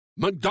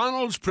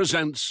McDonald's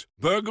presents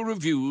Burger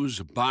Reviews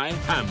by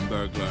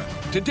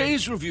Hamburglar.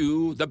 Today's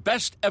review, the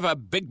best ever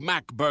Big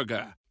Mac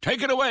burger.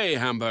 Take it away,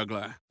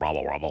 Hamburglar.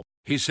 Rubble, rubble.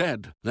 He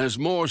said, there's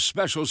more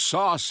special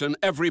sauce in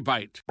every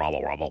bite.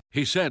 Rubble, rubble.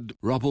 He said,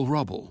 rubble,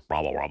 rubble.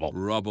 Rubble, rubble.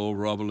 Rubble,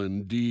 rubble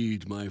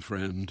indeed, my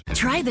friend.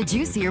 Try the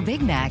juicier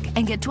Big Mac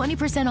and get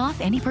 20% off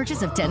any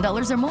purchase of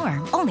 $10 or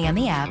more. Only on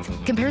the app.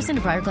 Comparison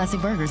to prior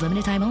classic burgers.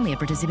 Limited time only at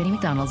participating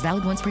McDonald's.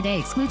 Valid once per day.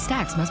 Excludes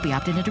tax. Must be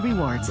opted into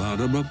rewards.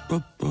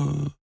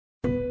 Ba-da-ba-ba-ba.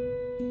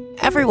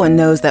 Everyone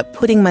knows that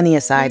putting money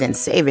aside in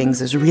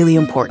savings is really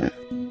important.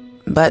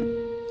 But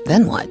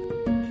then what?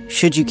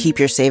 Should you keep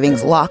your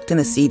savings locked in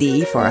a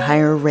CD for a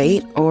higher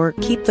rate or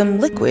keep them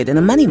liquid in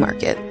a money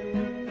market?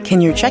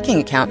 Can your checking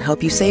account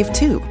help you save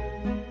too?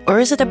 Or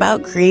is it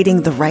about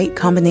creating the right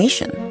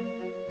combination?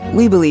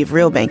 We believe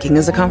real banking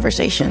is a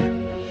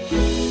conversation.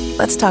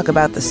 Let's talk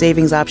about the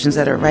savings options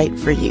that are right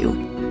for you.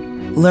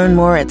 Learn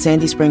more at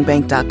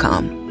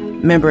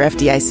sandyspringbank.com. Member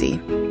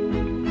FDIC.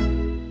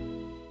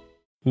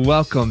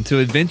 Welcome to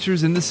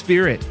Adventures in the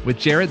Spirit with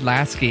Jared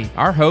Lasky.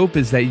 Our hope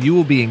is that you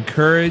will be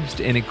encouraged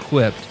and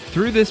equipped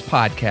through this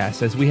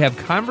podcast as we have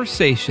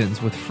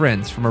conversations with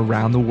friends from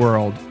around the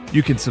world.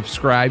 You can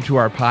subscribe to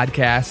our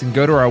podcast and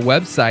go to our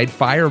website,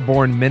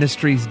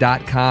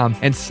 firebornministries.com,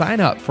 and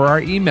sign up for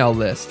our email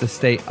list to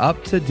stay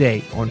up to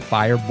date on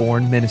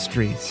Fireborn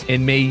Ministries.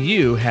 And may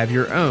you have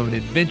your own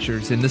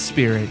adventures in the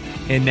Spirit.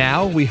 And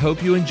now we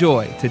hope you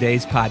enjoy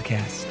today's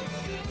podcast.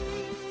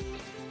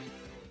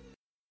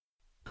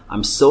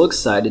 I'm so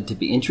excited to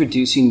be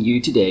introducing you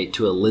today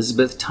to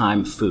Elizabeth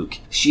Tiam Fook.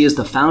 She is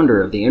the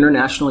founder of the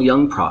International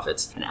Young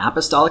Prophets, an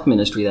apostolic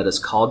ministry that is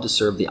called to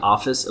serve the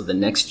office of the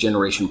next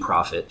generation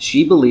prophet.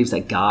 She believes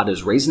that God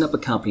is raising up a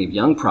company of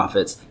young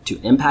prophets to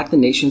impact the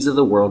nations of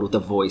the world with the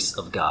voice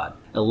of God.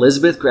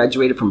 Elizabeth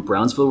graduated from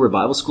Brownsville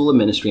Revival School of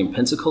Ministry in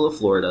Pensacola,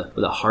 Florida,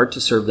 with a heart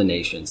to serve the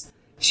nations.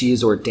 She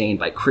is ordained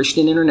by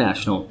Christian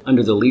International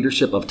under the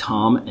leadership of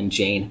Tom and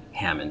Jane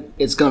Hammond.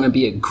 It's going to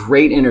be a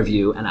great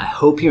interview, and I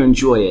hope you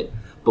enjoy it,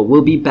 but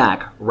we'll be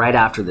back right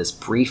after this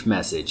brief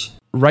message.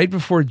 Right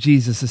before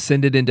Jesus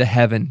ascended into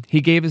heaven, he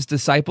gave his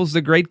disciples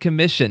the Great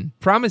Commission,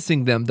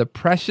 promising them the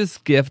precious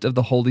gift of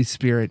the Holy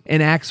Spirit.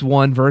 In Acts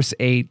 1, verse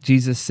 8,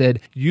 Jesus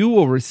said, "You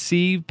will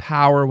receive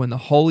power when the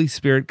Holy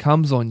Spirit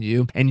comes on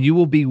you, and you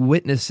will be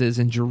witnesses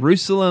in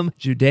Jerusalem,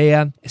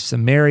 Judea,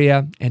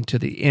 Samaria, and to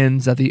the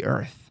ends of the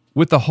earth."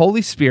 With the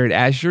Holy Spirit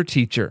as your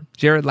teacher,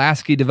 Jared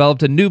Lasky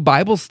developed a new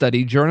Bible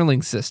study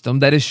journaling system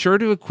that is sure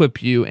to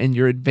equip you in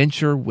your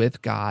adventure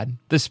with God.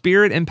 The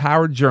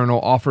Spirit-empowered journal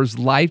offers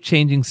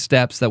life-changing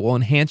steps that will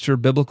enhance your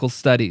biblical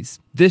studies.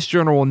 This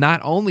journal will not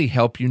only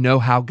help you know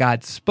how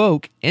God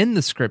spoke in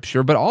the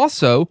Scripture, but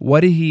also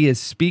what He is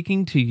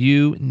speaking to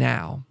you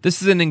now.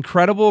 This is an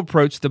incredible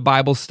approach to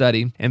Bible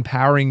study,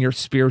 empowering your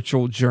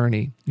spiritual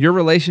journey. Your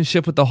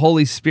relationship with the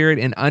Holy Spirit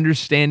and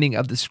understanding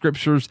of the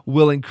Scriptures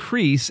will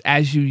increase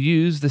as you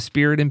use the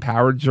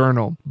Spirit-empowered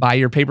journal. Buy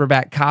your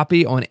paperback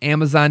copy on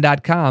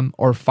Amazon.com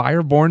or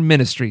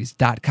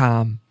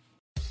firebornministries.com.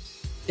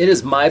 It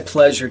is my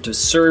pleasure to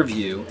serve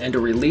you and to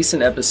release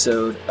an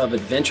episode of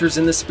Adventures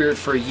in the Spirit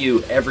for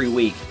you every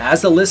week.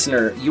 As a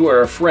listener, you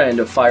are a friend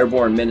of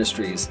Fireborn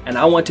Ministries, and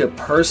I want to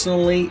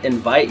personally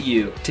invite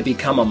you to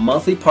become a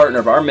monthly partner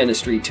of our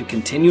ministry to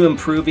continue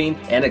improving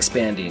and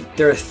expanding.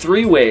 There are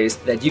 3 ways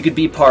that you could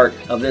be part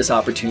of this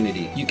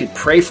opportunity. You could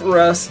pray for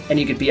us, and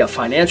you could be a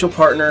financial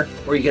partner,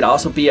 or you could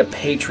also be a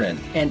patron.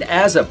 And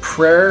as a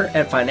prayer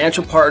and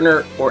financial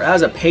partner, or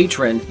as a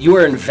patron, you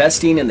are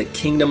investing in the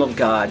kingdom of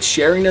God,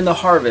 sharing in the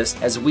harvest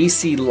as we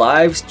see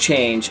lives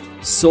change,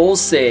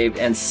 souls saved,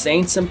 and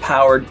saints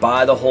empowered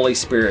by the Holy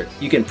Spirit.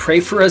 You can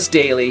pray for us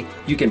daily.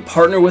 You can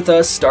partner with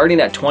us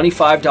starting at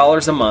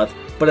 $25 a month,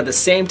 but at the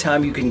same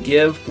time, you can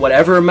give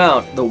whatever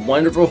amount the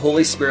wonderful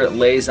Holy Spirit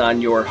lays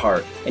on your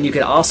heart. And you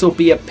can also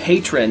be a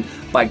patron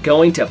by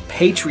going to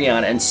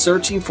Patreon and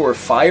searching for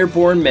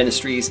Fireborn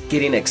Ministries,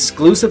 getting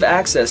exclusive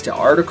access to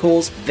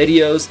articles,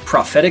 videos,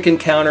 prophetic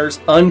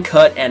encounters,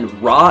 uncut and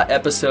raw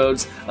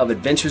episodes of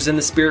Adventures in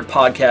the Spirit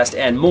podcast,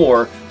 and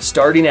more,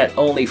 starting at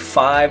only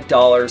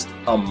 $5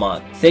 a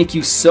month. Thank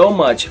you so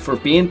much for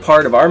being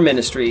part of our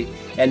ministry,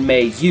 and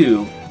may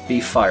you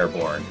be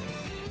Fireborn.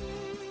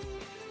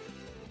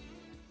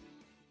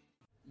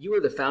 You are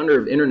the founder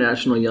of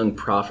International Young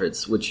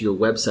Prophets, which your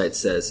website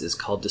says is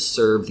called to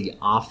serve the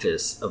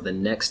office of the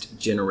next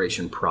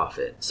generation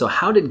prophet. So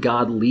how did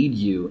God lead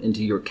you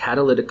into your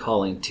catalytic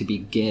calling to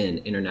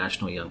begin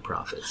International Young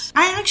Prophets?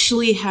 I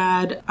actually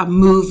had a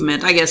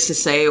movement, I guess to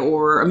say,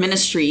 or a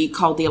ministry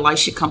called the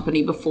Elisha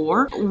Company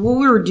before. What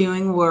we were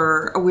doing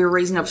were we were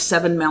raising up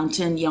 7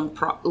 mountain young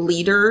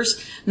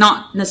leaders,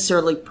 not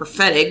necessarily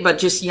prophetic, but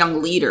just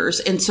young leaders.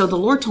 And so the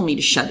Lord told me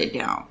to shut it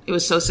down. It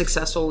was so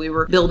successful. We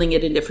were building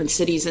it in different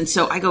cities days. And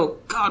so I go,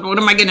 God, what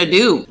am I going to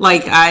do?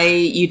 Like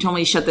you told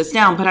me to shut this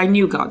down, but I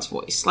knew God's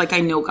voice. Like I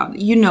know God,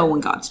 when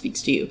God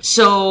speaks to you.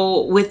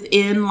 So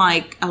within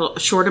like a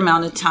short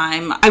amount of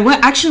time, I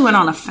actually went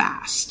on a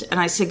fast, and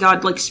I said,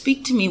 God, like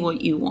speak to me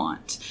what you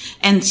want.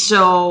 And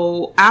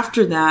so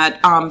after that,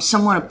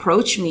 someone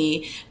approached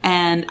me,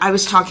 and I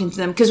was talking to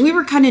them because we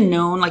were kind of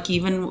known, like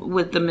even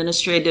with the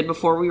ministry I did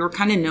before, we were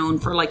kind of known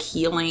for like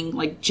healing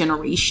like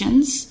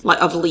generations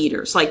of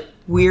leaders, like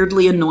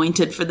weirdly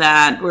anointed for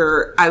that,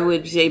 where I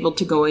was able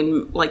to go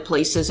in like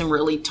places and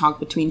really talk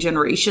between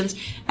generations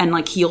and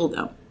like heal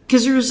them.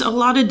 Because there's a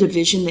lot of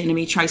division the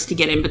enemy tries to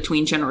get in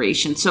between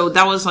generations. So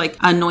that was like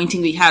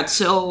anointing we had.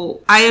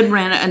 So I had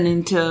ran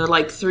into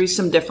like through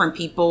some different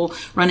people,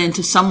 run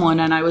into someone,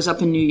 and I was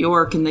up in New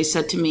York, and they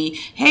said to me,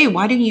 hey,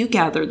 why don't you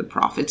gather the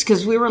prophets?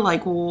 Because we were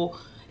like, well,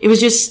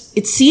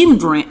 it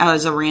seemed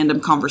as a random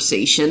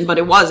conversation, but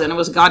it wasn't. It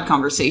was a God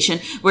conversation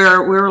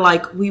where we were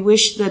like, we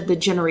wish that the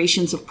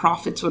generations of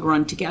prophets would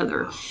run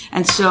together.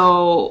 And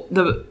so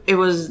it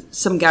was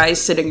some guys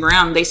sitting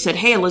around. They said,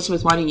 hey,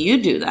 Elizabeth, why don't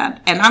you do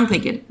that? And I'm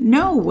thinking,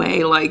 no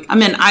way. Like, I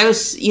mean, I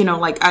was,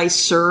 like I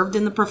served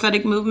in the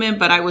prophetic movement,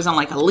 but I wasn't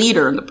like a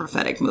leader in the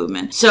prophetic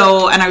movement.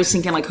 So, and I was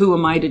thinking like, who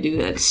am I to do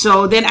that?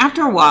 So then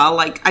after a while,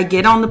 like I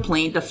get on the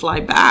plane to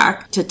fly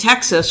back to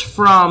Texas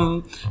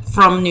from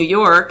New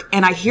York,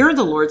 and I hear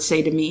the Lord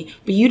say to me,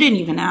 but you didn't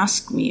even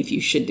ask me if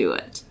you should do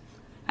it.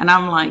 And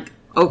I'm like,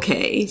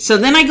 okay. So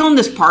then I go on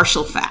this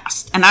partial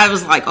fast, and I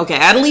was like, okay,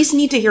 I at least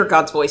need to hear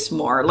God's voice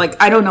more. Like,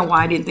 I don't know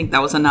why I didn't think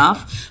that was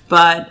enough,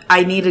 but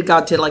I needed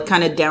God to like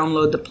kind of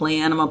download the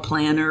plan. I'm a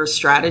planner, a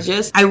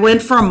strategist. I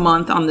went for a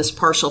month on this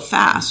partial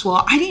fast.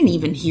 Well, I didn't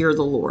even hear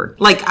the Lord.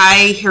 Like,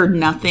 I heard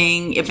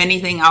nothing. If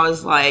anything, I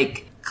was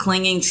like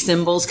clinging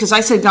symbols, because I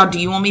said, God, do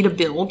you want me to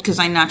build? Because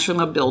I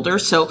naturally am a builder.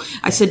 So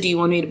I said, do you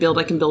want me to build?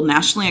 I can build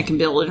nationally, I can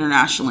build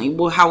internationally.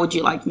 Well, how would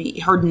you like me?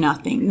 Heard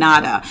nothing,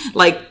 nada.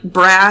 Like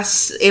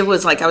brass, it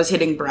was like I was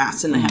hitting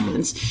brass in the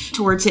heavens.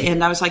 Towards the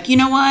end, I was like, you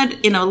know what?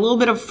 In a little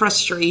bit of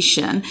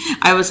frustration,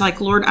 I was like,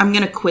 Lord, I'm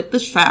going to quit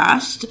this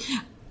fast.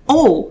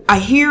 Oh, I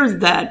hear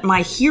that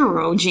my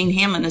hero, Jean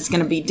Hammond, is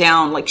going to be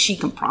down, like she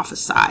can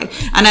prophesy.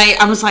 And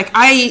I was like,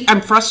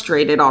 I'm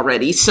frustrated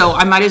already, so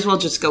I might as well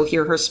just go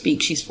hear her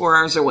speak. She's 4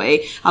 hours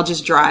away. I'll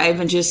just drive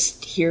and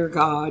just hear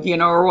God,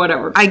 or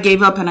whatever. I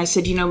gave up, and I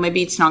said,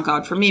 maybe it's not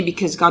God for me,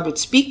 because God would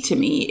speak to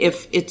me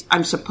if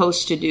I'm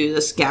supposed to do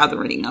this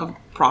gathering of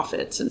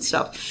prophets and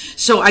stuff.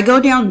 So I go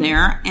down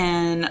there,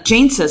 and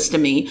Jane says to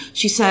me,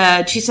 she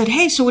said,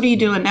 hey, so what are you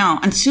doing now?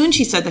 And soon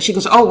she said that, she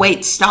goes, oh,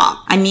 wait,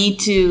 stop. I need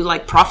to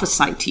like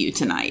prophesy to you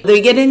tonight.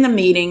 They get in the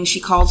meeting.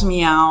 She calls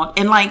me out,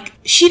 and like,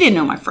 she didn't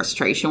know my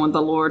frustration with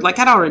the Lord. Like,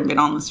 I'd already been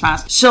on this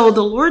fast. So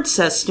the Lord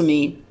says to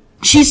me,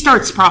 she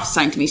starts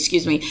prophesying to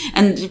me,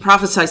 and she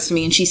prophesies to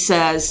me, and she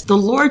says, the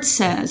Lord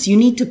says you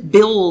need to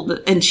build,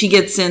 and she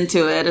gets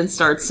into it and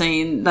starts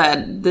saying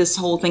that this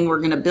whole thing we're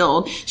going to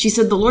build. She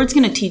said, the Lord's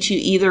going to teach you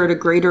either at a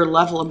greater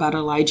level about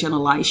Elijah and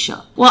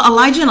Elisha. Well,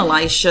 Elijah and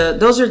Elisha,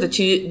 those are the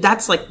two,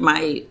 that's like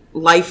my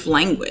life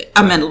language.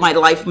 My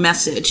life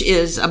message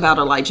is about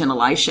Elijah and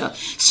Elisha.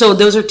 So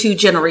those are two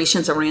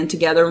generations that ran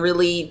together and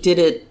really did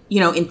it,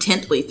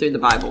 intently through the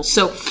Bible.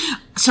 So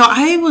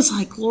I was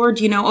like,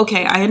 Lord,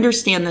 okay, I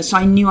understand this. So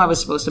I knew I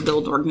was supposed to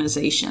build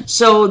organization.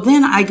 So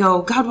then I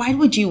go, God, why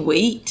would you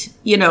wait?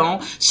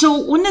 So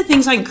one of the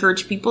things I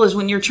encourage people is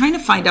when you're trying to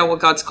find out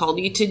what God's called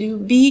you to do,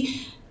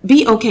 be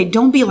okay.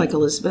 Don't be like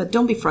Elizabeth.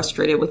 Don't be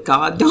frustrated with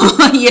God. Don't,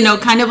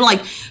 kind of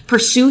like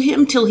pursue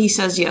him till he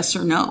says yes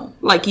or no.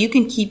 Like, you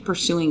can keep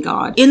pursuing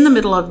God. In the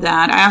middle of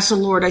that, I asked the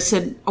Lord, I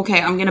said,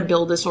 okay, I'm going to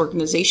build this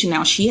organization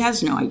now. She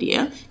has no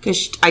idea,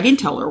 because I didn't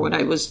tell her what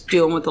I was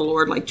doing with the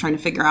Lord, like trying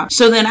to figure out.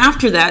 So then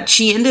after that,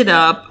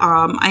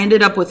 I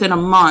ended up within a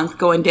month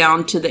going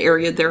down to the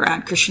area they're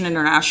at, Christian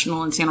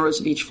International in Santa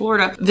Rosa Beach,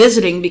 Florida,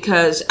 visiting,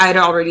 because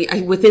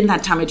within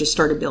that time, I just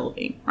started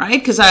building, right?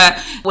 Because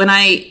when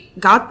I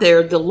got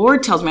there, the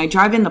Lord tells me, I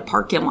drive in the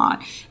parking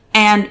lot,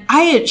 and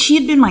she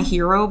had been my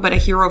hero, but a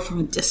hero from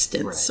a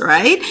distance,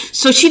 right?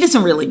 So she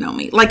doesn't really know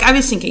me. Like, I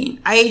was thinking,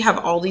 I have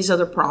all these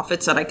other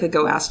prophets that I could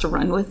go ask to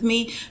run with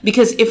me,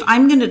 because if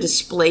I'm going to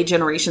display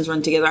generations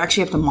run together, I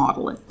actually have to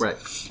model it. Right.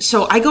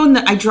 So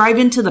I drive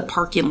into the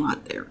parking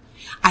lot there.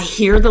 I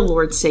hear the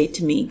Lord say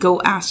to me,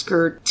 go ask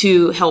her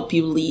to help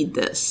you lead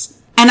this.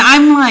 And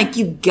I'm like,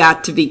 you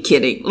got to be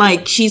kidding.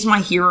 Like, she's my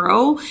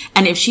hero.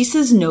 And if she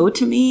says no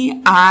to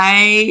me,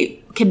 I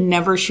can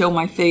never show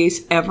my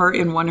face ever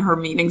in one of her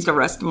meetings the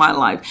rest of my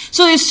life.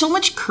 So there's so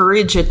much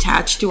courage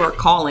attached to our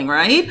calling,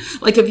 right?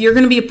 Like, if you're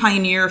going to be a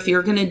pioneer, if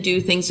you're going to do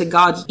things that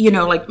God's,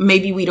 like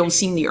maybe we don't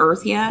see in the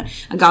earth yet,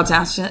 and God's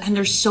asked us, and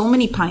there's so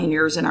many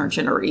pioneers in our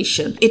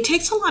generation. It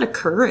takes a lot of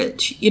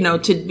courage,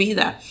 to be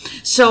that.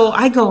 So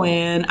I go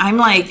in, I'm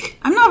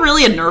not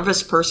really a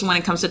nervous person when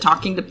it comes to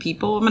talking to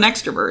people. I'm an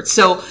extrovert.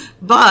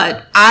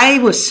 But I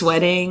was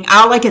sweating.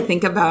 All I could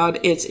think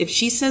about is, if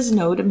she says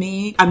no to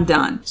me, I'm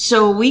done.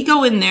 So we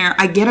go in there.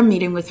 I get a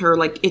meeting with her.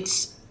 Like,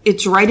 it's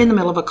right in the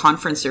middle of a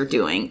conference they're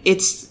doing.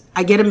 It's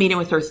I get a meeting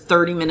with her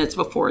 30 minutes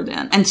before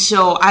then. And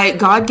so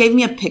God gave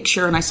me a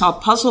picture and I saw a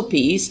puzzle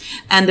piece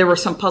and there were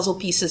some puzzle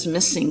pieces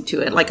missing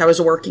to it. Like I was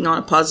working on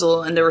a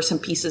puzzle and there were some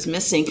pieces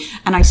missing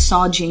and I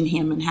saw Jane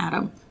Hammond had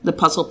them, the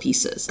puzzle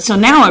pieces. So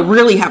now I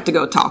really have to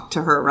go talk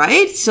to her,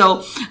 right?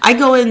 So I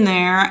go in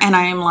there and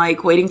I am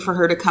like waiting for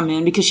her to come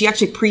in because she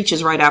actually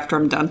preaches right after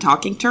I'm done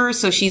talking to her.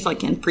 So she's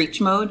like in preach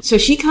mode. So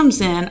she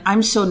comes in.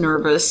 I'm so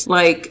nervous.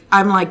 Like,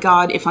 I'm like,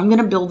 God, if I'm going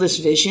to build this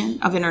vision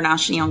of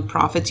International Young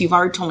Prophets, you've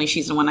already told me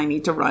she's the one I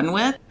need to run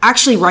with.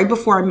 Actually, right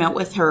before I met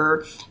with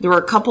her, there were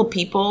a couple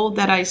people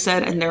that I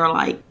said, and they're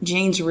like,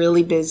 Jane's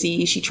really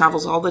busy. She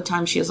travels all the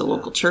time. She has a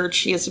local church.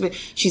 She's going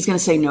to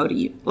say no to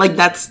you. Like,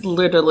 that's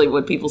literally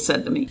what people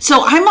said to me.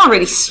 So I'm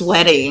already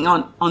sweating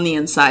on the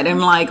inside. I'm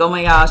like, oh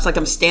my gosh, like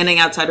I'm standing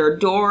outside her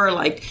door,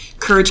 like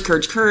courage,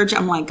 courage, courage.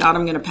 I'm like, God,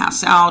 I'm going to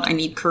pass out. I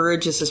need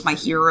courage. This is my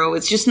hero.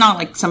 It's just not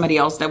like somebody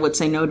else that would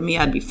say no to me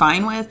I'd be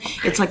fine with.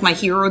 It's like my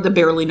hero that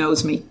barely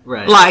knows me.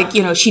 Right. Like,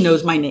 she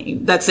knows my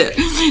name. That's it.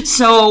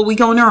 So we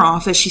go in her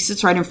office. She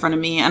sits right in front of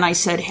me. And I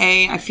said,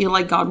 hey, I feel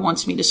like God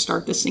wants me to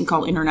start this thing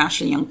called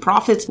International Young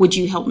Prophets. Would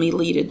you help me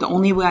lead it? The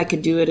only way I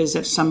could do it is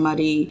if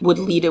somebody would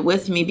lead it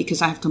with me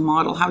because I have to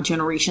model how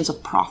generations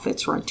of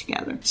prophets run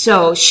together.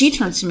 So she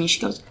turns to me.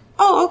 She goes,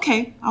 oh,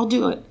 okay, I'll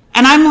do it.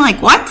 And I'm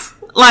like, what?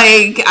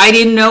 Like, I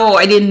didn't know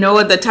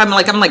at the time.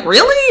 I'm like,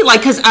 really?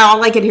 Like, cause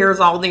all I could hear is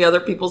all the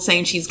other people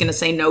saying she's going to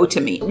say no to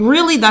me.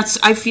 Really,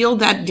 I feel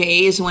that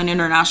day is when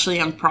International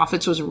Young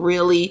Prophets was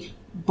really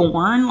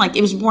born. Like,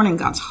 it was born in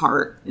God's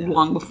heart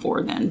long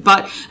before then.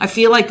 But I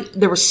feel like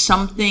there was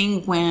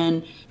something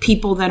when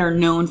people that are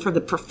known for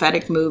the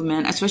prophetic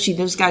movement, especially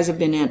those guys have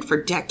been in it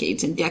for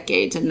decades and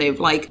decades, and they've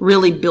like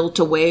really built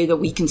a way that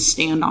we can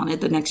stand on it,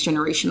 the next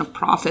generation of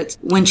prophets.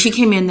 When she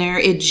came in there,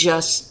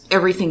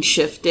 everything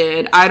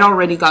shifted. I'd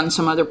already gotten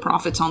some other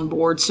prophets on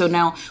board. So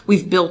now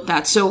we've built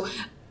that. So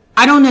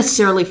I don't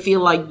necessarily feel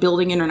like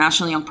building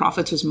International Young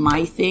Prophets was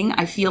my thing.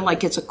 I feel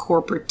like it's a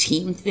corporate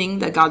team thing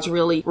that God's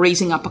really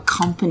raising up a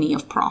company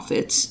of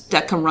prophets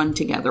that can run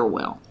together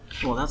well.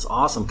 Well, that's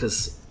awesome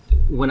because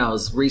when I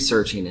was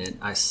researching it,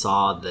 I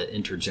saw the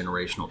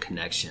intergenerational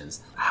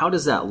connections. How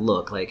does that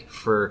look like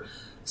for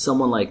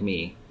someone like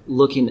me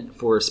looking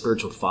for a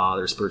spiritual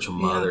father, spiritual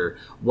mother?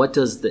 Yeah. What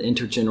does the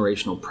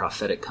intergenerational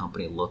prophetic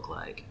company look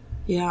like?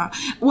 Yeah.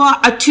 Well,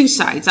 two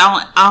sides.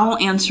 I'll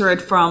answer it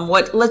from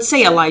let's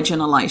say Elijah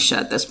and Elisha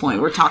at this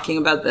point. We're talking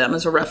about them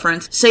as a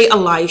reference. Say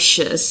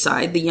Elisha's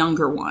side, the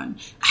younger one.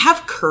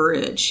 Have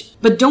courage,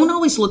 but don't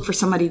always look for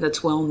somebody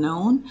that's well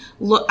known.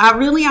 Look, I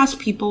really ask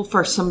people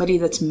for somebody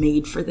that's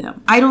made for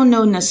them. I don't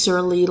know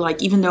necessarily,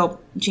 like, even though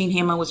Jane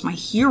Hammond was my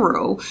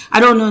hero, I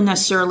don't know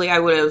necessarily I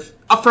would have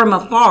from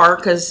afar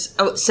because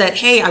I said,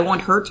 hey, I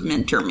want her to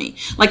mentor me.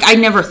 Like, I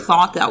never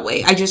thought that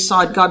way. I just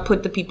saw God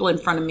put the people in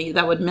front of me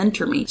that would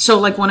mentor me. So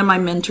like one of my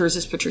mentors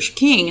is Patricia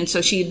King. And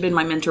so she had been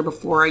my mentor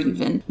before I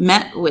even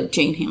met with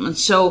Jane Hammond.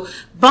 So,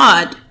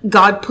 but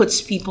God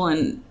puts people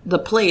in the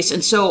place.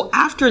 And so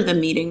after the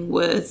meeting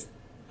with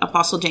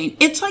Apostle Jane,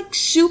 it's like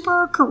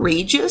super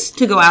courageous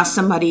to go ask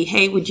somebody,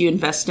 hey, would you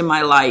invest in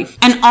my life?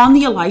 And on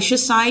the Elisha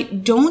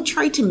side, don't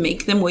try to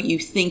make them what you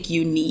think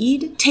you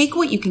need. Take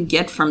what you can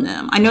get from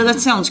them. I know that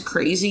sounds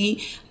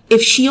crazy.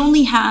 If she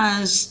only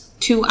has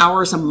 2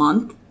 hours a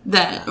month,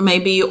 that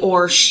maybe,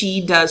 or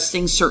she does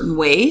things certain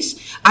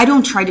ways, I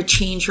don't try to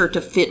change her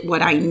to fit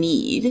what I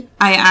need.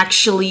 I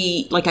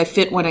actually, I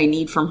fit what I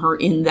need from her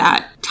in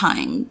that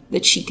time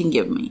that she can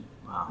give me.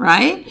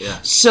 Right? Yeah.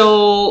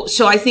 So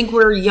I think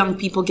where young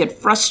people get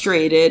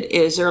frustrated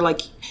is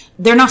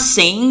they're not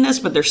saying this,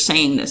 but they're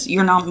saying this.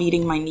 You're not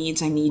meeting my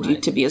needs. I need you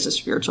to be as a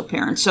spiritual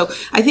parent. So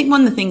I think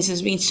one of the things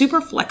is being super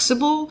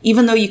flexible,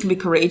 even though you can be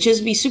courageous,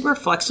 be super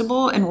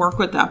flexible and work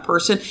with that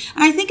person.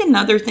 And I think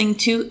another thing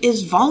too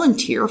is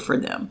volunteer for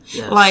them.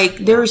 Yes.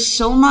 There's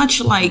so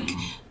much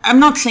I'm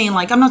not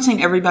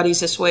saying everybody's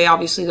this way.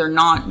 Obviously they're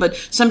not. But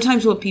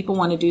sometimes what people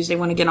want to do is they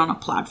want to get on a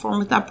platform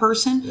with that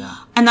person. Yeah.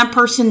 And that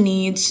person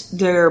needs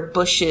their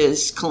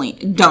bushes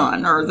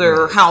done or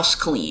their house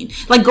clean.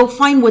 Go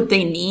find what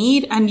they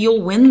need and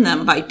you'll win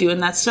them by doing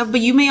that stuff.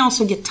 But you may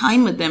also get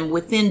time with them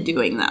within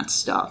doing that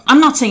stuff. I'm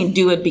not saying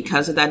do it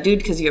because of that, dude,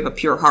 because you have a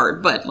pure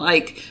heart. But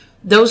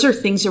those are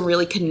things that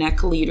really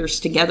connect leaders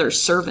together,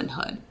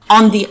 servanthood.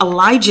 On the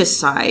Elijah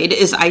side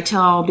is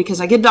because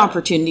I get the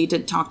opportunity to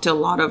talk to a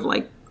lot of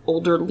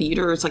older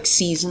leaders,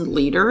 seasoned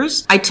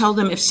leaders. I tell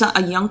them if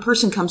a young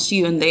person comes to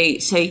you and they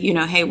say,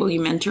 hey, will you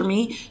mentor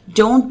me?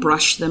 Don't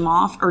brush them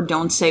off or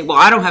don't say, well,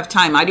 I don't have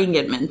time. I didn't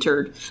get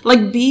mentored.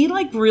 Be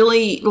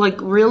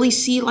really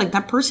see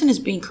that person is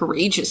being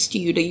courageous to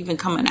you to even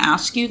come and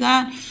ask you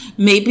that.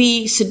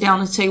 Maybe sit down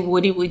and say,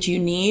 what would you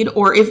need?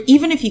 Or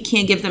even if you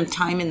can't give them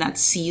time in that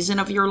season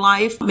of your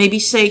life, maybe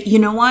say, you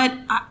know what?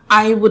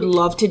 I would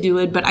love to do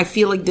it, but I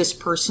feel like this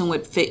person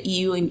would fit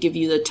you and give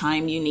you the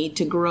time you need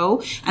to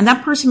grow. And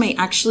that person may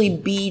actually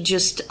be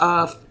just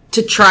a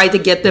to try to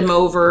get them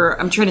over.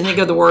 I'm trying to think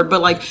of the word,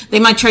 but like they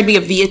might try to be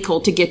a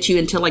vehicle to get you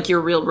into like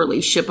your real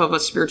relationship of a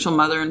spiritual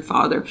mother and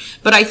father.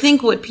 But I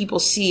think what people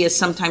see is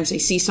sometimes they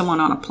see someone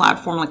on a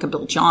platform like a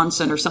Bill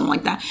Johnson or something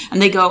like that,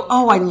 and they go,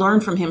 oh, I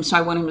learned from him, so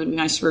I want him to be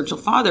my spiritual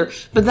father.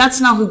 But that's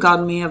not who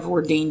God may have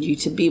ordained you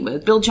to be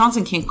with. Bill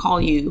Johnson can't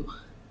call you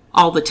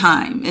all the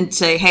time and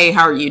say, hey,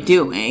 how are you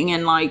doing?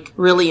 And like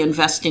really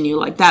invest in you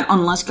like that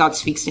unless God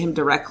speaks to him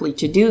directly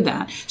to do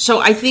that.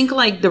 So I think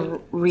like the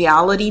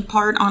reality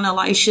part on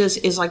Elisha's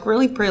is like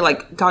really pray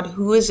like, God,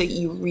 who is it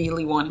you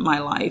really want in my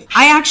life?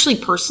 I actually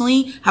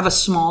personally have a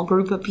small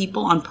group of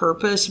people on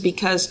purpose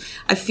because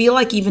I feel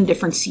like even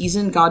different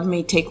season, God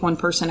may take one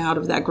person out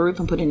of that group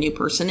and put a new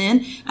person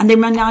in, and they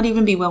might not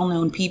even be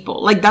well-known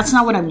people. Like that's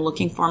not what I'm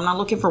looking for. I'm not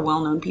looking for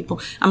well-known people.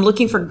 I'm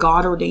looking for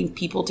God-ordained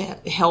people to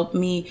help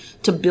me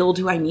to build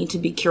who I need to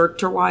be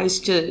character-wise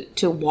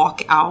to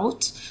walk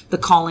out the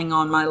calling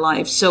on my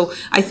life. So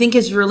I think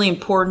it's really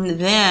important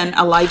then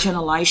Elijah and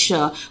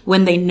Elisha,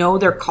 when they know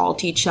they're called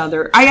to each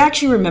other. I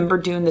actually remember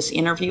doing this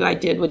interview I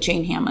did with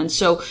Jane Hammond.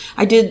 So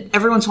I did,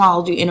 every once in a while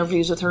I'll do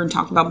interviews with her and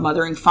talk about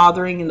mothering,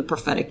 fathering, and the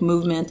prophetic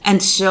movement.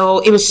 And so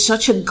it was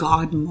such a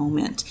God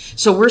moment.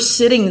 So we're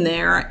sitting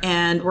there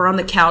and we're on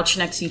the couch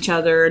next to each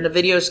other and the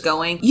video's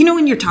going. You know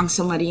when you're talking to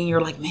somebody and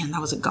you're like, man,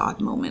 that was a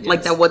God moment. Yes.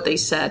 Like that what they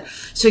said.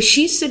 So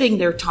she's sitting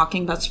there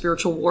talking about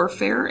spiritual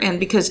warfare, and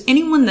because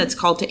anyone that's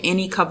called to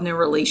any covenant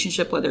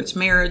relationship, whether it's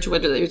marriage,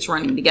 whether it's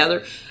running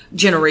together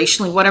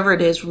generationally, whatever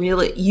it is,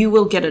 really you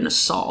will get an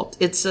assault.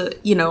 It's a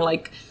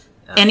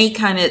any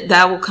kind of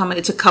that will come.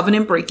 It's a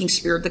covenant breaking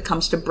spirit that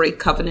comes to break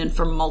covenant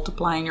from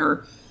multiplying,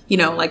 or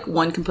like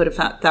one can put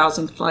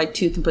 1,000 to flight,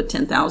 two can put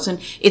 10,000.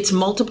 It's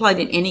multiplied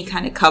in any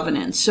kind of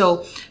covenant.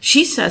 So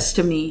she says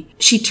to me,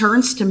 she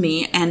turns to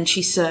me and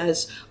she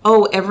says,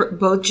 oh,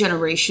 both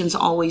generations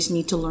always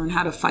need to learn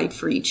how to fight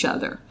for each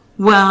other.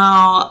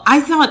 Well, I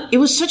thought it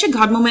was such a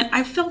God moment.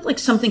 I felt like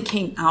something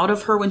came out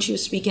of her when she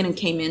was speaking and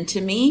came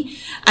into me.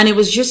 And it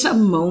was just a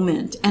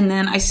moment. And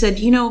then I said,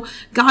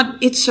 God,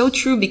 it's so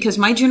true, because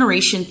my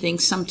generation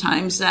thinks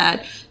sometimes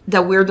that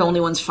we're the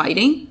only ones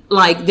fighting.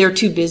 Like they're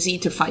too busy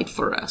to fight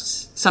for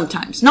us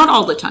sometimes. Not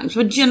all the times,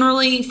 but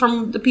generally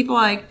from the people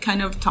I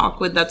kind of talk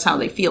with, that's how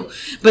they feel.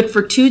 But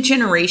for two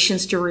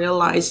generations to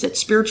realize that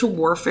spiritual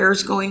warfare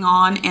is going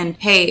on and,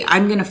 hey,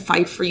 I'm going to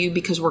fight for you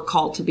because we're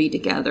called to be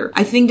together.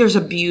 I think there's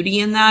a beauty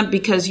in that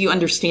because you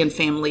understand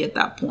family at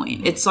that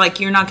point. It's like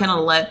you're not going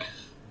to let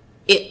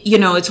it,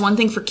 it's one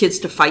thing for kids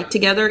to fight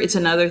together. It's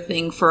another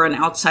thing for an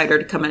outsider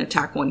to come and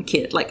attack one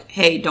kid. Like,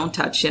 hey, don't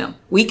touch him.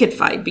 We could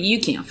fight, but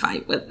you can't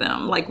fight with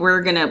them. Like,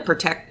 we're going to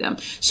protect them.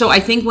 So I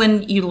think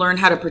when you learn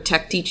how to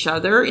protect each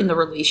other in the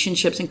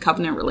relationships and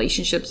covenant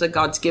relationships that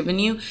God's given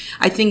you,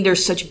 I think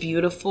there's such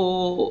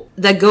beautiful,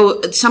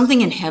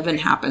 something in heaven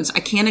happens. I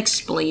can't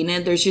explain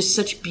it. There's just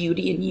such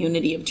beauty and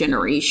unity of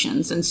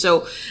generations. And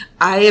so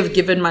I have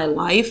given my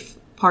life,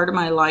 part of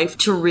my life,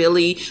 to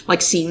really like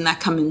seeing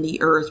that come in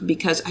the earth,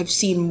 because I've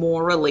seen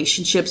more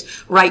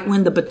relationships right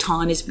when the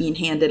baton is being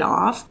handed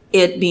off,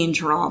 it being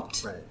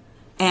dropped. Right.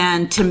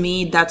 And to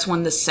me, that's one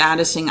of the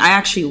saddest thing. I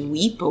actually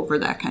weep over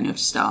that kind of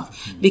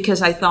stuff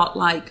because I thought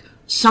like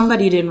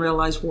somebody didn't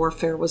realize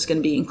warfare was going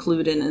to be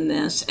included in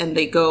this. And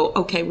they go,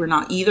 okay, we're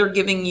not either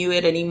giving you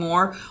it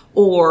anymore,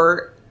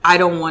 or I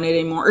don't want it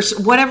anymore, or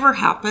whatever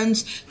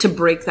happens to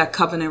break that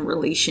covenant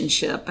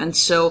relationship. And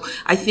so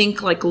I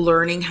think like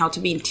learning how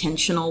to be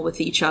intentional with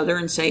each other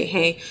and say,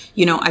 hey,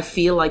 I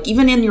feel like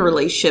even in your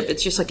relationship,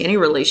 it's just like any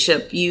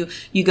relationship, you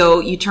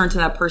turn to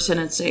that person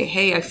and say,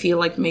 hey, I feel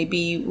like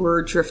maybe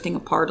we're drifting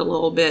apart a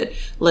little bit.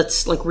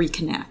 Let's like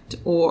reconnect,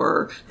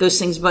 or those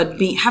things, but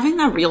having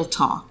that real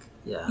talk.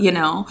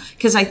 Yeah.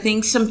 Because I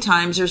think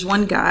sometimes there's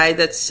one guy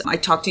I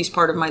talked to, he's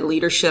part of my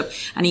leadership,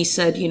 and he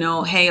said,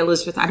 hey,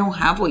 Elizabeth, I don't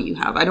have what you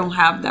have. I don't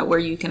have that where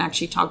you can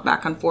actually talk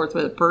back and forth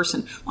with a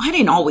person. Well, I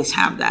didn't always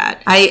have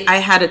that. I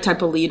had a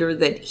type of leader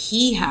that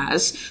he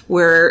has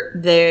where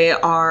they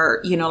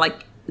are,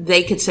 like,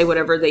 they could say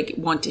whatever they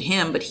want to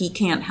him, but he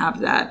can't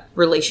have that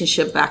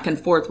relationship back and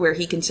forth where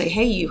he can say,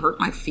 hey, you hurt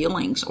my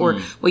feelings, or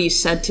what you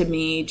said to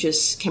me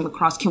just came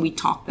across. Can we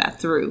talk that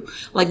through?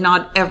 Like,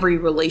 not every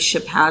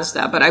relationship has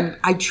that, but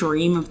I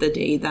dream of the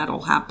day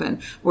that'll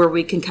happen where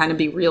we can kind of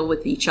be real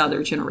with each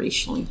other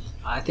generationally.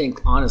 I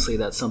think, honestly,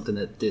 that's something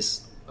that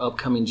this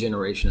upcoming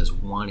generation is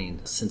wanting,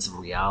 a sense of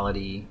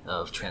reality,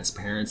 of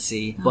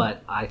transparency.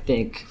 But I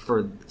think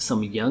for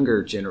some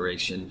younger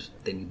generation,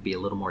 they need to be a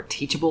little more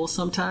teachable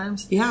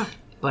sometimes. Yeah.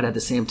 But at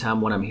the same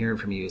time, what I'm hearing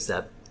from you is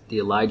that the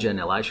Elijah and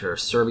Elisha are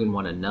serving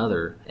one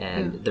another,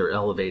 and they're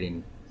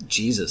elevating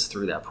Jesus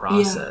through that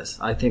process.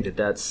 I think that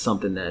that's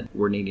something that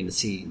we're needing to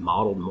see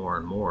modeled more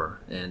and more.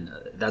 And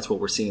that's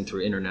what we're seeing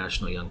through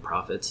International Young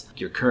Prophets.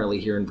 You're currently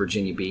here in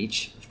Virginia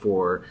Beach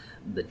for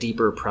the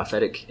Deeper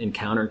Prophetic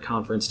Encounter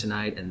Conference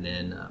tonight, and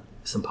then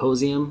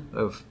symposium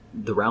of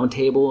the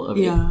Roundtable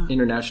of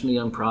International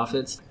Young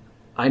Prophets.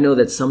 I know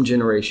that some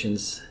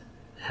generations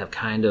have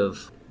kind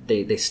of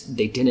they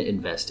didn't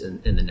invest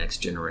in the next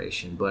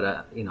generation.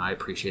 But I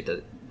appreciate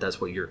that that's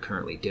what you're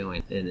currently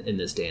doing in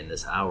this day and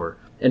this hour.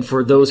 And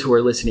for those who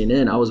are listening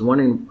in, I was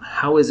wondering,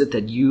 how is it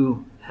that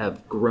you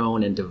have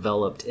grown and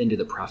developed into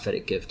the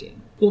prophetic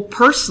gifting? Well,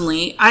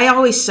 personally, I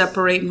always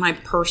separate my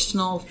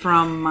personal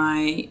from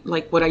my,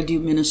 like, what I do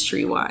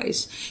ministry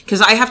wise,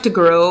 because I have to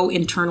grow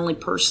internally,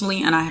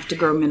 personally, and I have to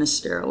grow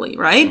ministerially,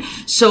 right?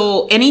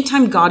 So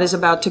anytime God is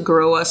about to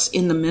grow us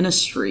in the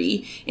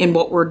ministry in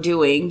what we're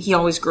doing, he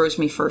always grows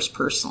me first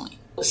personally.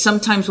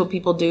 Sometimes what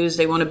people do is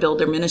they want to build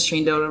their ministry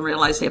and don't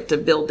realize they have to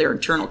build their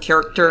internal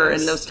character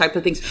and those type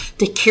of things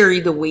to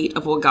carry the weight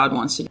of what God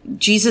wants to do.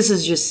 Jesus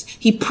is just,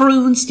 he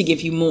prunes to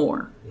give you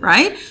more,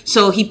 right?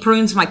 So he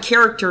prunes my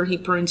character, he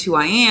prunes who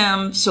I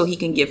am so he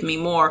can give me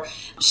more.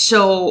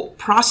 So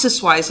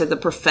process-wise of the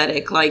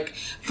prophetic, like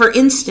for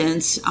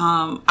instance,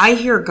 I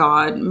hear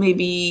God,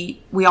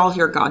 maybe we all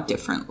hear God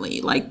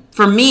differently. Like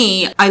for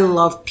me, I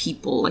love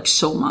people like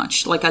so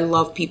much. Like I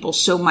love people.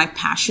 So my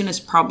passion is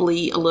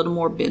probably a little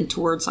more bent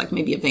towards like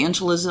maybe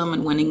evangelism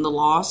and winning the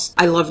lost.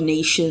 I love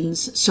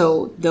nations.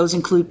 So those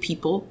include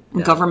people,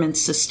 government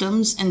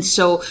systems. And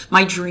so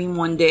my dream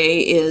one day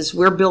is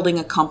we're building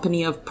a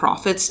company of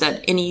prophets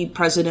that any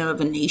president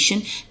of a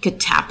nation could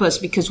tap us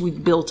because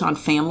we've built on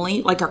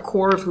family. Like our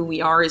core of who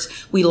we are is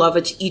we love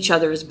each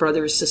other as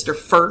brother and sister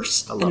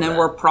first, and then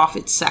we're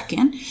prophets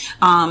second.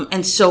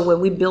 And so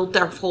when we built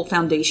our whole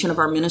foundation of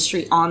our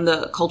ministry on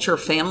the culture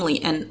of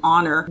family and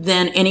honor,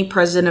 then any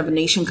president of a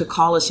nation could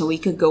call us and we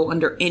could go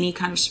under any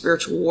kind of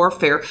spiritual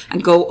warfare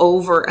and go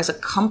over as a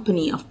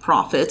company of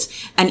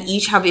prophets and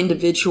each have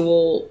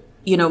individual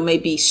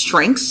maybe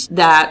strengths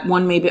that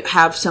one may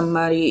have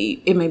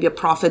somebody, it may be a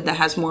prophet that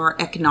has more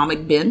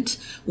economic bent.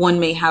 One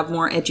may have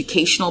more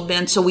educational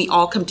bent. So we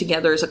all come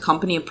together as a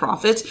company of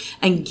prophets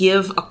and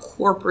give a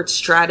corporate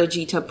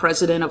strategy to a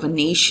president of a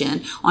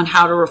nation on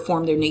how to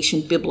reform their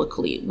nation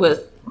biblically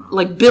with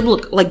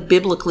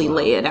biblically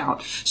lay it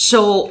out.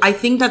 So I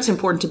think that's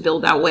important to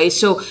build that way.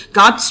 So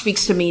God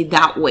speaks to me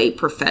that way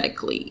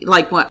prophetically,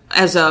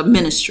 as a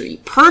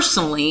ministry.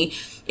 Personally,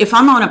 if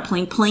I'm on a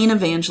plane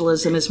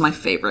evangelism is my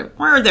favorite.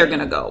 Where are they going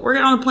to go? We're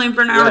on a plane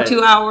for an hour,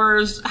 2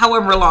 hours,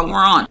 however long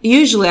we're on.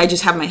 Usually I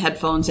just have my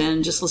headphones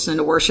in, just listening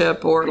to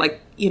worship or like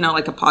a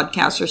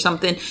podcast or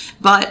something.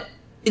 But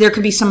there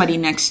could be somebody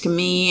next to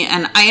me,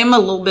 and I am a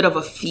little bit of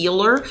a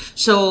feeler.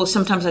 So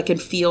sometimes I can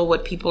feel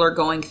what people are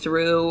going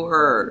through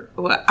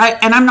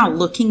and I'm not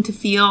looking to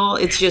feel.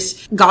 It's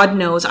just God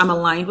knows I'm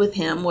aligned with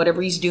him,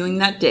 whatever he's doing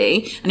that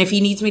day. And if he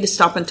needs me to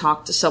stop and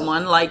talk to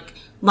someone, like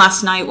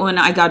last night when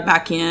I got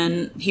back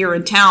in here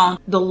in town,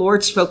 the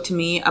Lord spoke to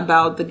me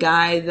about the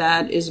guy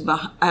that is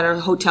at a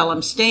hotel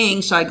I'm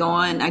staying. So I go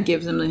in, I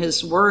give him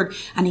his word,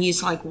 and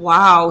he's like,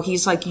 wow.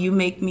 He's like, you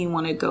make me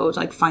want to go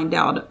find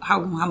out how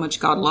much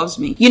God loves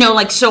me.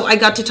 So I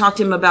got to talk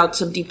to him about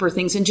some deeper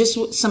things and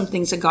just some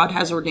things that God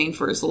has ordained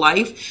for his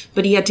life.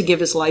 But he had to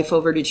give his life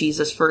over to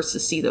Jesus first to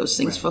see those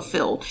things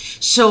fulfilled.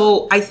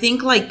 So I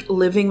think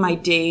living my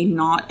day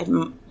not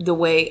the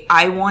way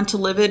I want to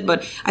live it,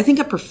 but I think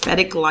a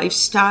prophetic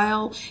lifestyle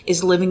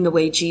is living the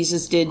way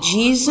Jesus did.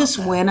 Jesus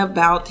went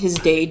about his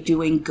day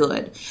doing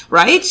good,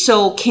 right?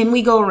 So can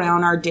we go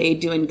around our day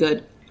doing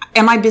good?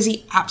 Am I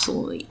busy?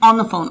 Absolutely. On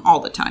the phone all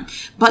the time.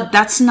 But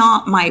that's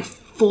not my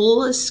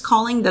fullest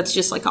calling. That's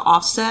just like an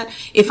offset.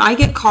 If I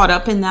get caught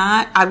up in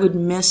that, I would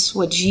miss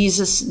what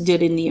Jesus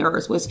did in the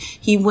earth. Was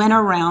he went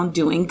around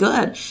doing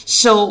good.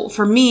 So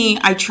for me,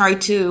 I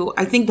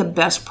think the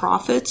best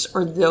prophets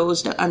are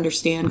those that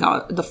understand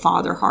God, the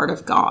Father heart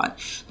of God.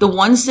 The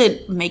ones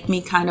that make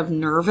me kind of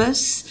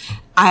nervous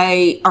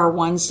are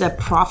ones that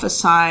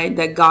prophesy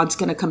that God's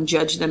going to come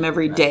judge them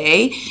every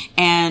day.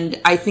 And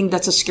I think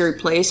that's a scary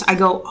place. I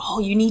go, oh,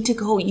 you need to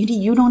go.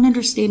 You don't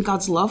understand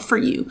God's love for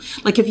you.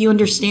 Like if you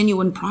understand, you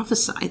wouldn't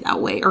prophesy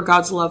that way, or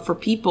God's love for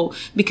people.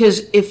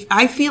 Because if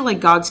I feel like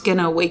God's going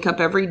to wake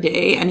up every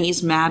day and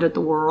he's mad at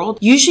the world,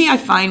 usually I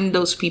find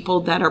those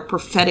people that are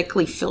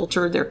prophetically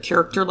filtered, their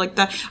character like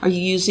that, are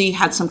usually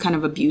had some kind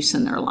of abuse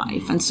in their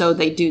life. And so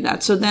they do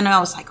that. So then I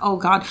was like, oh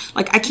God,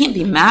 I can't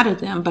be mad at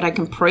them, but I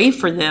can pray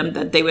for them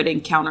that they would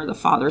encounter the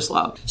Father's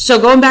love. So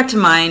going back to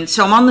mine,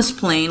 so I'm on this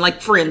plane,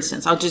 for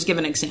instance, I'll just give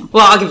an example.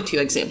 Well, I'll give 2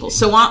 examples.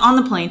 So on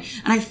the plane,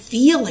 and I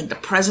feel the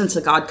presence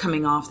of God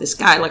coming off this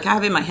guy. I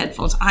have in my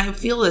headphones. I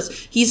feel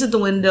this. He's at the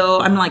window.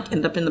 I'm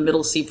end up in the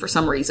middle seat for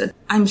some reason.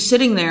 I'm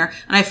sitting there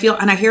and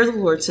I hear the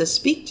Lord says,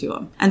 speak to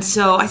him. And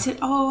so I said,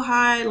 oh,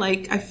 hi.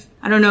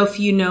 I don't know if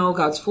you know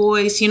God's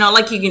voice, you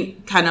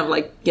can kind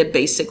of get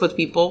basic with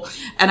people.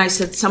 And I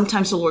said,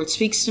 sometimes the Lord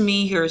speaks to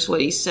me. Here's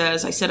what he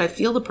says. I said, I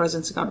feel the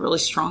presence of God really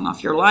strong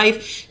off your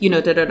life, And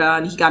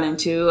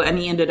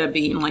he ended up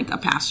being a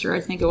pastor,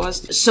 I think it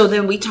was. So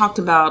then we talked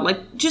about,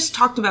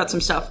 some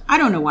stuff. I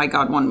don't know why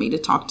God wanted me to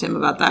talk to him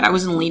about that. I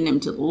wasn't leading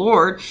him to the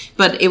Lord,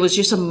 but it was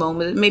just a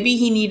moment. Maybe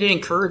he needed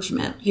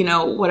encouragement,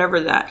 whatever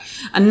that.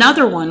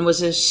 Another one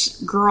was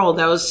this girl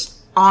that was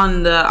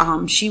on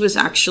the, she was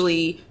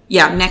actually,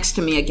 next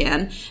to me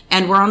again.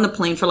 And we're on the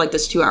plane for like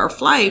this 2-hour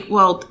flight.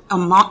 Well,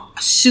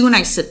 soon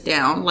I sit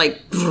down,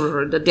 like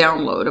the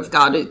download of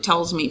God, it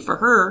tells me for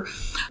her.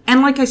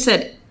 And like I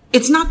said,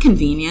 it's not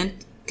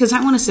convenient because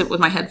I want to sit with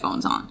my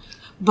headphones on.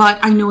 But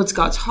I know it's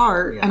God's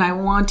heart, and I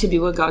want to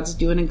do what God's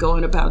doing and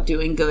going about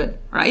doing good,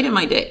 right, in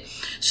my day.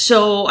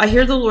 So I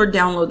hear the Lord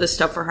download this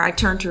stuff for her. I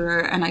turn to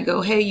her and I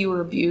go, hey, you were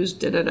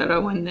abused,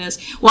 da-da-da-da, when this.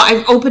 Well,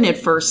 I open it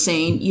first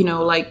saying,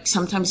 like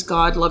sometimes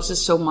God loves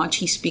us so much,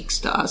 he speaks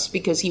to us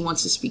because he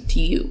wants to speak to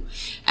you.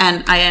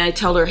 And I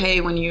tell her,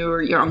 hey, when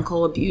your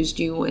uncle abused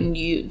you and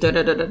you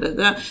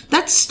da-da-da-da-da-da,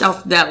 that's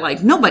stuff that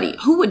like nobody,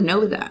 who would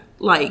know that?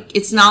 Like,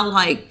 it's not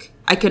like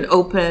I could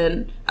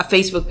open a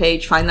Facebook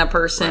page, find that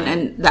person,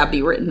 and that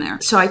be written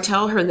there. So I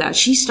tell her that.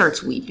 She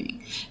starts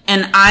weeping.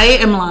 And I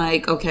am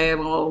like, okay,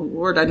 well,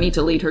 Lord, I need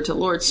to lead her to the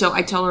Lord. So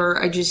I tell her,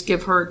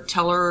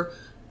 tell her,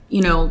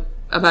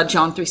 about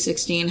John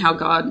 3:16, how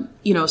God,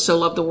 so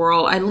loved the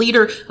world. I lead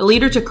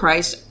her to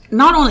Christ.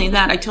 Not only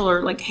that, I tell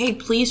her, like, hey,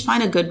 please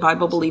find a good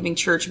Bible-believing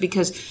church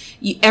because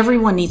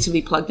everyone needs to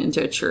be plugged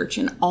into a church.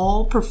 And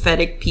all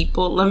prophetic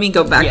people, let me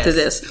go back to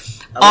this.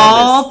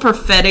 All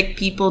prophetic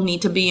people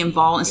need to be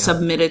involved and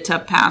submitted to a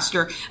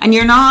pastor. And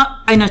you're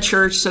not in a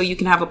church so you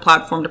can have a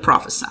platform to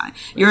prophesy.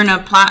 You're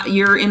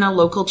in a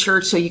local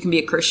church so you can be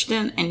a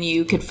Christian and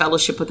you can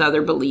fellowship with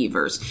other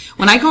believers.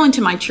 When I go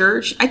into my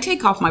church, I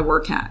take off my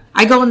work hat.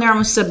 I go in there,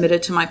 I'm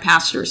submitted to my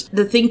pastors.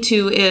 The thing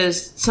too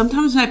is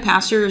sometimes my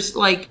pastors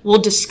will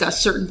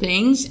discuss certain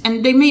things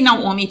and they may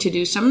not want me to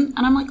do some.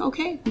 And I'm like,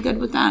 okay, I'm good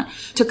with that.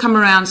 To come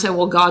around and say,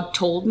 well, God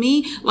told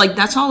me,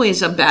 that's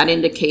always a bad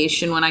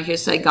indication when I hear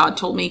say God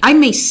told me. I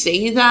may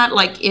say that,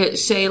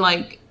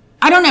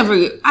 I don't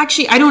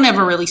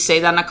ever really say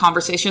that in a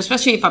conversation,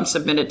 especially if I'm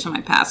submitted to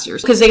my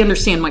pastors, because they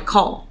understand my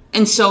call.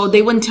 And so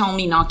they wouldn't tell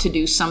me not to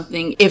do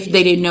something if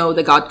they didn't know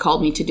that God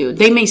called me to do it.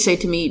 They may say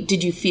to me,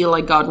 did you feel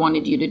like God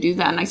wanted you to do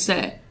that? And I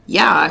said,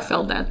 yeah, I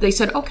felt that. They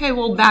said, okay,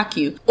 we'll back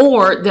you.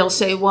 Or they'll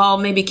say, well,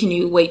 maybe can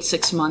you wait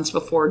 6 months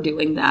before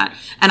doing that?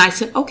 And I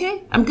said,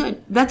 okay, I'm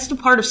good. That's the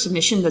part of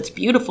submission that's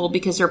beautiful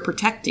because they're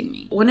protecting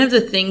me. One of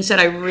the things that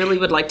I really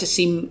would like to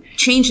see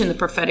change in the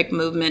prophetic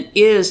movement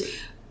is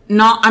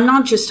I'm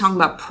not just talking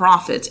about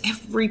prophets.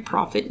 Every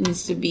prophet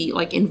needs to be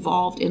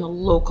involved in a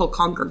local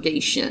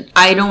congregation.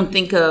 I don't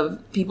think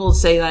of people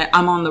say that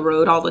I'm on the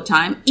road all the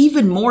time.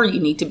 Even more, you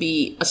need to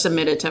be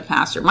submitted to a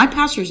pastor. My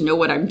pastors know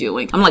what I'm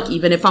doing. I'm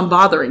even if I'm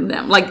bothering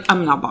them,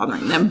 I'm not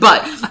bothering them,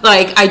 but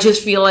I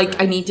just feel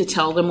like I need to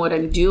tell them what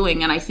I'm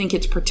doing. And I think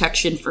it's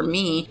protection for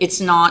me.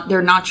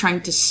 They're not trying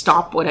to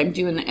stop what I'm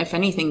doing. If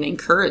anything, they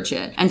encourage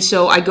it. And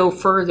so I go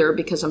further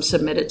because I'm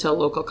submitted to a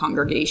local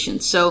congregation.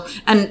 So,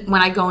 and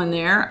when I go in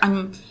there,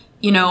 I'm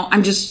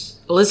just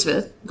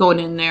Elizabeth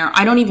going in there.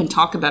 I don't even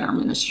talk about our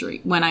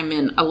ministry when I'm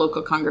in a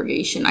local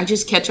congregation. I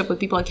just catch up with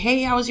people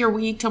hey, how was your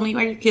week? Tell me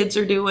what your kids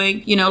are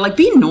doing.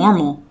 Be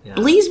normal. Yeah.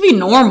 Please be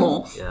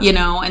normal,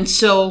 And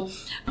so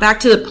back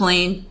to the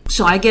plane.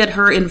 So I get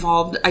her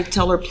involved. I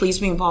tell her, please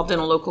be involved in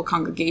a local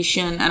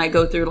congregation. And I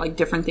go through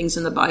different things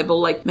in the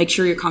Bible, make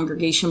sure your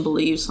congregation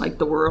believes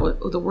the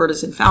word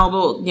is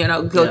infallible,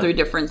 go through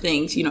different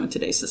things, in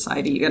today's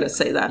society, you got to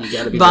say that. You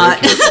got to be very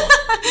careful.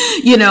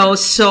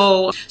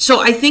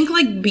 So I think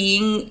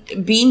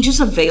being just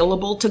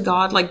available to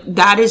God,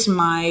 that is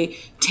my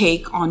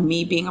take on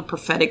me being a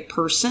prophetic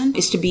person,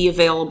 is to be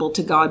available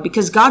to God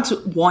because God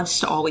wants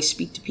to always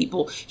speak to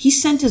people. He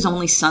sent his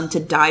only son to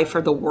die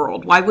for the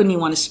world. Why wouldn't he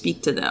want to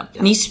speak to them? Yeah.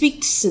 And he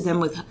speaks to them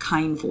with a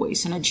kind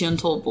voice and a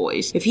gentle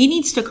voice. If he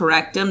needs to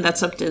correct them,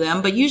 that's up to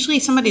them. But usually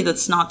somebody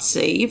that's not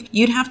saved,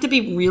 you'd have to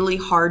be really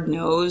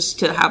hard-nosed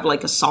to have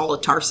a Saul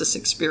of Tarsus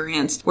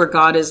experience where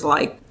God is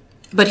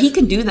but he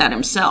can do that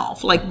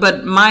himself.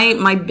 But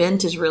my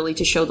bent is really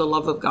to show the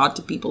love of God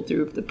to people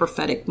through the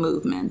prophetic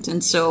movement.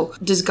 And so,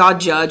 does God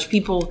judge?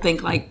 People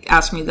think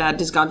ask me that.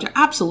 Does God judge?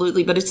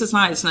 Absolutely. But it's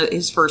not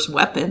his first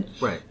weapon.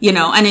 Right.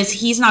 And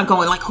he's not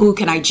going who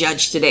can I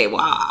judge today?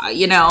 Wow.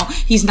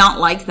 He's not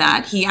like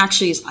that. He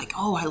actually is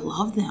oh, I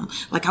love them.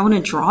 I want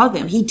to draw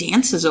them. He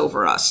dances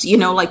over us.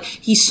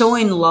 He's so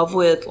in love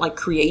with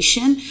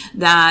creation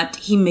that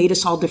he made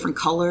us all different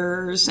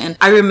colors. And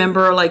I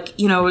remember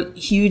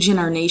huge in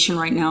our nation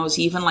right now is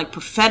even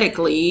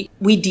prophetically,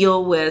 we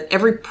deal with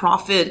every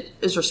prophet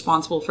is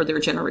responsible for their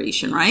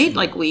generation, right?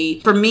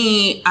 For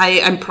me,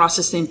 I'm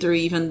processing through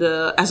even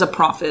as a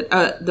prophet,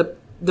 the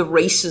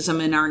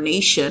racism in our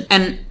nation.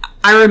 And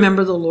I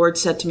remember the Lord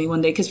said to me one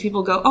day, because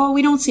people go, oh,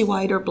 we don't see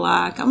white or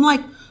black. I'm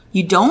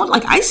you don't?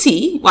 I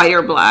see white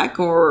or black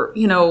or,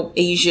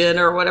 Asian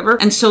or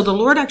whatever. And so the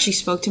Lord actually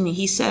spoke to me.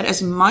 He said,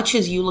 as much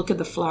as you look at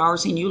the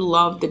flowers and you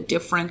love the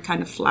different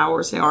kind of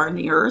flowers there are in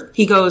the earth,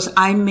 he goes,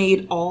 I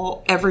made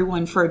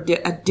everyone for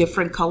a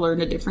different color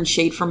and a different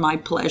shade for my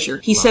pleasure.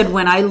 He said,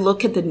 when I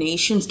look at the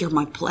nations, they're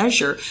my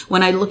pleasure.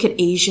 When I look at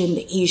the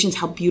Asians,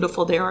 how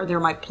beautiful they are,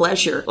 they're my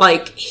pleasure.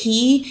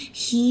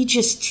 He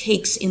just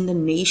takes in the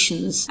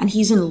nations and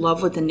he's in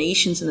love with the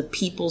nations and the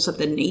peoples of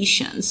the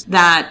nations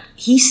that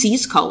he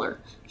sees color.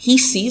 he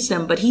sees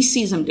them, but he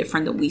sees them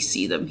different than we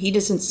see them. He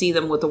doesn't see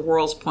them with the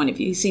world's point of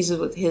view. He sees it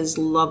with his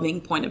loving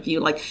point of view.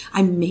 Like,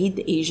 I made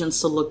the Asians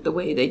to look the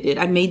way they did.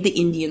 I made the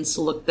Indians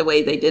to look the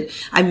way they did.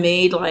 I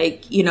made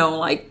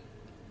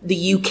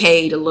the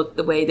UK to look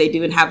the way they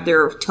do and have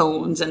their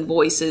tones and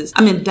voices.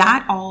 I mean,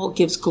 that all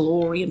gives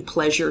glory and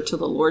pleasure to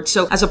the Lord.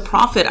 So as a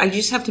prophet, I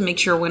just have to make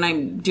sure when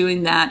I'm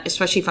doing that,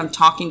 especially if I'm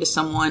talking to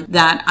someone,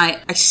 that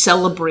I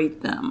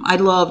celebrate them. I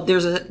love,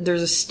 there's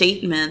a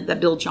statement that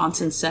Bill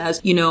Johnson says,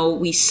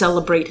 we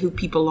celebrate who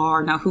people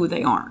are, not who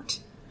they aren't.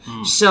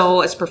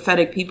 So as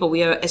prophetic people, we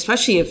have,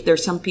 especially if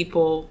there's some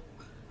people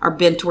are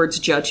bent towards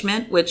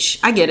judgment, which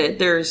I get it.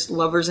 There's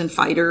lovers and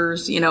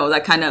fighters,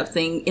 that kind of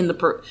thing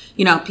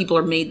people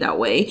are made that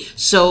way.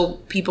 So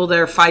people that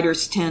are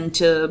fighters tend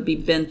to be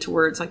bent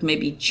towards like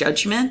maybe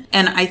judgment.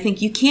 And I think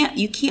you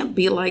can't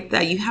be like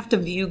that. You have to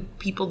view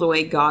people the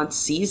way God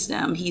sees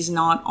them. He's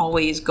not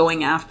always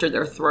going after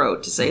their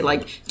throat to say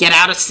like, get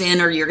out of sin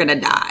or you're going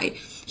to die.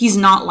 He's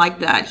not like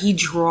that.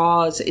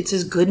 It's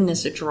his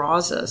goodness that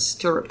draws us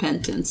to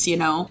repentance,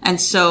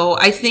 And so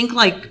I think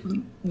like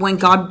when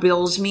God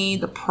builds me,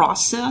 the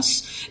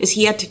process is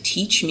he had to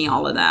teach me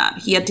all of that.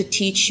 He had to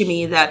teach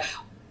me that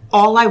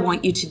all I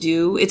want you to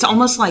do, it's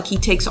almost like he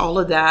takes all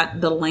of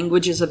that, the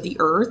languages of the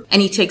earth, and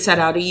he takes that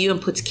out of you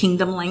and puts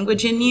kingdom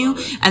language in you.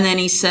 And then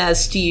he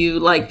says to you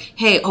like,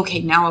 hey,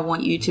 okay, now I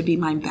want you to be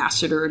my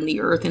ambassador in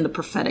the earth in the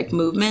prophetic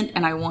movement.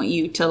 And I want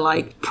you to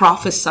like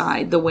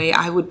prophesy the way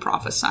I would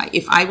prophesy.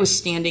 If I was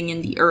standing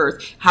in the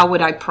earth, how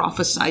would I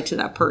prophesy to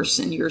that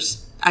person?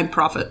 I'm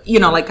prophet,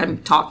 like I'm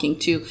talking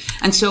to.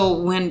 And so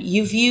when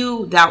you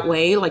view that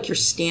way, like you're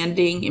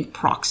standing in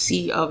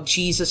proxy of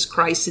Jesus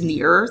Christ in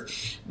the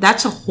earth,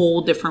 that's a whole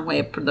different way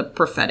of the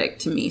prophetic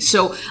to me.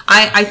 So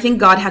I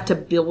think God had to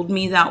build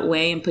me that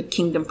way and put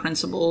kingdom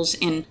principles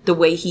in the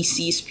way he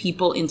sees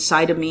people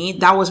inside of me.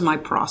 That was my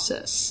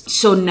process.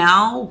 So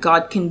now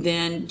God can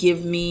then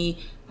give me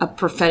a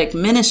prophetic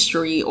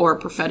ministry or a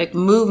prophetic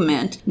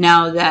movement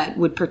now that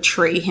would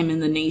portray him in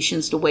the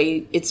nations the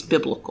way it's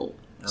biblical.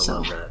 I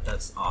love that.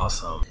 That's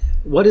awesome.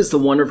 What is the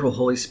wonderful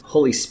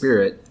Holy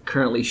Spirit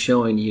currently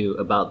showing you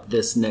about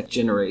this next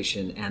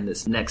generation and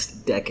this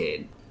next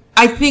decade?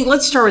 I think,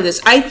 let's start with this.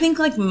 I think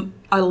like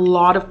a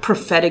lot of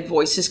prophetic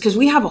voices, because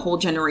we have a whole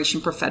generation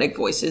of prophetic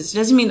voices. It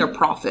doesn't mean they're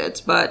prophets,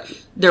 but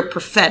they're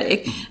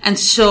prophetic. And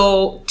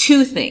so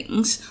 2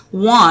 things.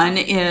 One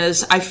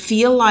is I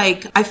feel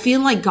like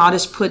God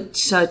has put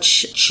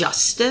such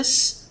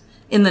justice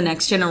in the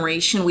next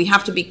generation. We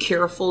have to be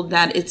careful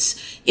that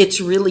it's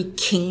really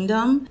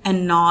kingdom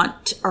and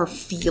not our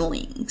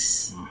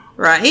feelings,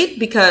 right?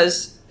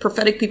 Because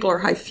prophetic people are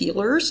high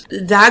feelers.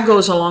 That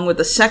goes along with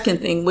the second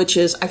thing, which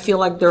is I feel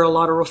like there are a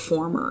lot of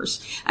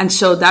reformers. And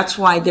so that's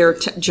why their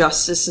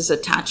justice is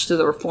attached to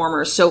the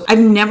reformers. So I've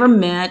never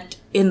met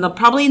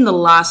probably in the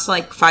last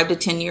like 5 to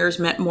 10 years,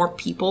 met more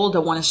people that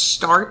want to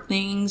start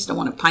things, that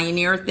want to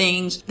pioneer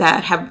things,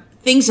 that have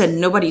things that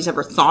nobody's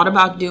ever thought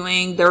about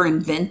doing. They're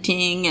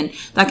inventing and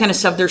that kind of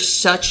stuff. They're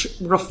such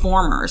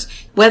reformers.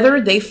 Whether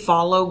they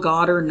follow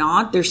God or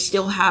not, they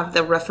still have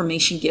the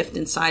Reformation gift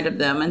inside of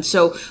them. And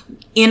so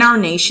in our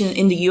nation,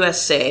 in the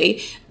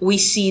USA, we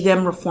see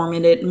them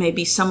reforming it,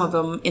 maybe some of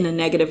them in a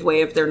negative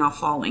way if they're not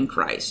following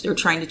Christ. They're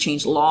trying to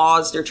change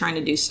laws. They're trying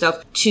to do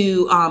stuff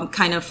to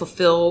kind of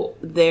fulfill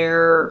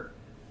their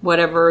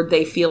whatever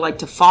they feel like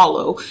to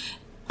follow.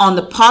 On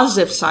the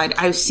positive side,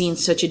 I've seen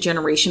such a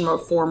generation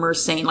of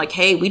reformers saying like,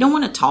 hey, we don't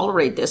want to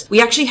tolerate this.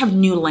 We actually have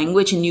new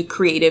language and new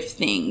creative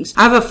things.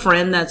 I have a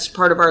friend that's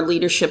part of our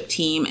leadership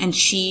team, and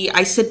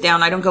I sit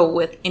down, I don't go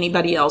with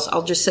anybody else.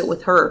 I'll just sit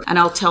with her and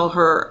I'll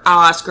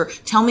ask her,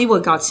 tell me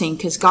what God's saying.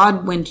 Because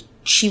God, when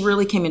she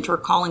really came into her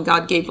calling,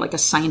 God gave like a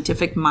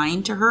scientific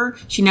mind to her.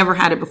 She never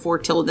had it before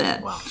till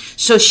then. Wow.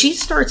 So she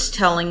starts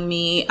telling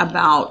me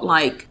about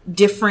like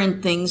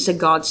different things that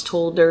God's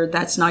told her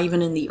that's not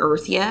even in the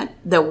earth yet,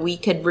 that we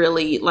could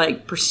really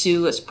like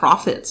pursue as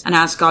prophets and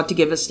ask God to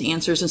give us the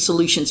answers and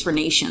solutions for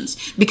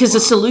nations. Because the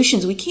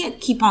solutions, we can't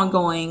keep on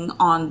going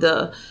on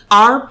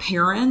our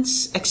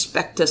parents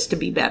expect us to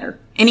be better.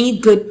 Any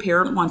good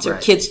parent wants their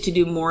kids to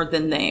do more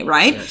than they,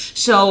 right? Yes.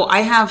 So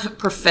I have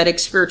prophetic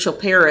spiritual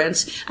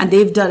parents, and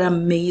they've done an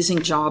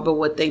amazing job of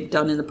what they've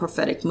done in the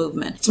prophetic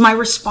movement. It's my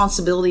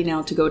responsibility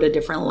now to go to a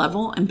different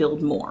level and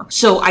build more.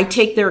 So I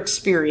take their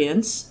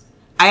experience.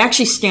 I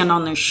actually stand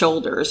on their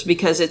shoulders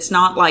because it's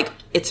not like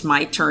it's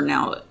my turn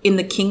now. In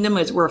the kingdom,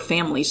 we're a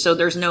family. So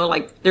there's no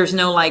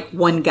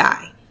one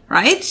guy.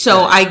 Right?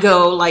 So I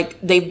go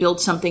like, they've built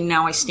something,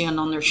 now I stand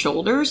on their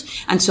shoulders.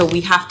 And so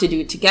we have to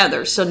do it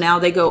together. So now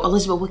they go,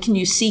 Elizabeth, what can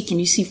you see? Can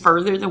you see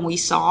further than we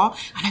saw?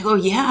 And I go,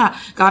 yeah,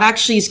 God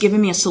actually has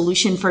given me a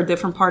solution for a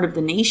different part of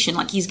the nation.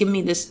 Like he's given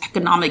me this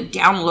economic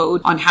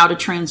download on how to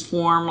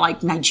transform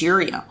like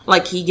Nigeria.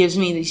 Like he gives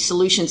me these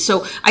solutions.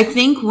 So I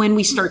think when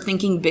we start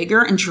thinking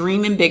bigger and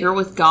dreaming bigger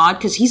with God,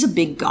 because he's a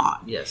big God.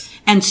 Yes.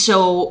 And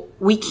so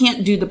we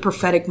can't do the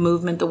prophetic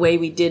movement the way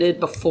we did it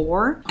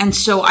before. And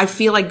so I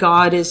feel like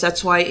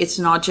that's why it's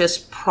not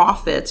just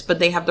prophets, but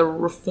they have the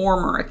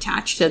reformer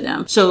attached to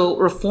them. So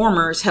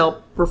reformers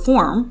help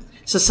reform.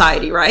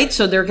 society, right?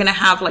 So they're going to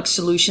have like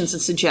solutions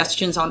and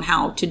suggestions on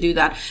how to do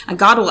that. And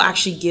God will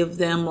actually give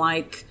them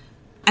like,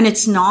 and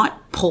it's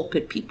not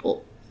pulpit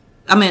people.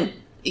 I mean,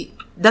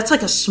 that's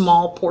like a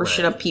small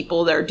portion of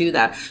people that do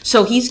that.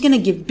 So he's going to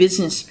give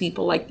business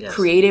people like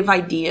creative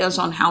ideas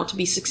on how to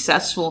be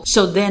successful.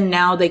 So then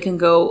now they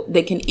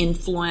can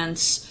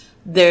influence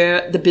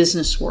the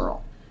business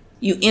world.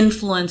 You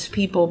influence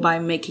people by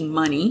making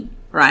money,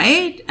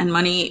 right? And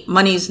money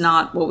is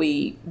not what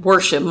we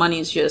worship. Money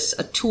is just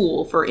a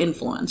tool for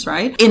influence,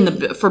 right?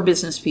 For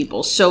business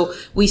people. So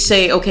we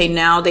say, okay,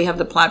 now they have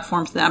the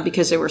platform for that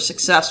because they were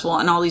successful,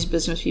 and all these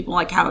business people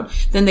like how,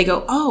 then they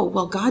go, oh,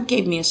 well, God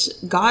gave me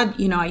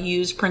I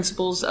use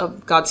principles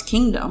of God's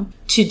kingdom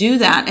to do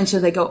that. And so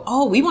they go,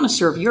 oh, we want to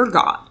serve your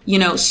God,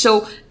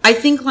 so I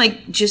think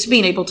like just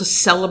being able to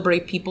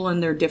celebrate people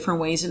in their different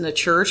ways in the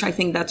church. I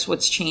think that's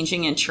what's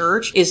changing in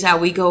church is that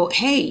we go,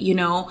 hey,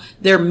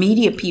 there are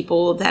media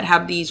people that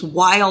have these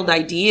wild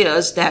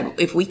ideas that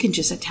if we can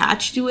just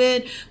attach to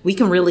it, we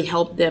can really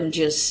help them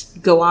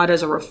just go out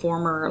as a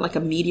reformer, like a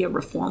media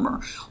reformer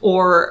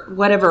or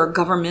whatever, a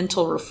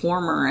governmental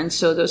reformer. And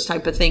so those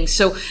type of things.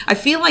 So I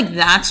feel like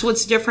that's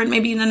what's different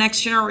maybe in the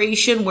next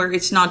generation where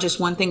it's not just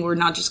one thing. We're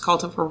not just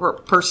called to for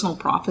personal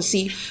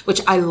prophecy,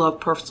 which I love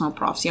personal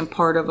prophecy. I'm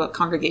part of a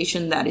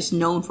congregation that is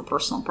known for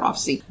personal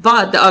prophecy.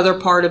 But the other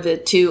part of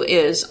it too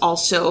is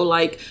also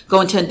like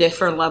going to a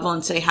different level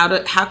and say,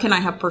 how can I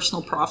have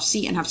personal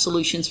prophecy and have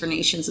solutions for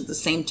nations at the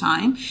same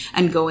time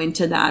and go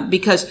into that?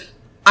 Because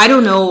I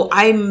don't know,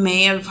 I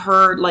may have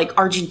heard like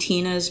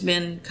Argentina has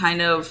been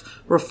kind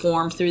of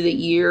reformed through the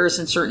years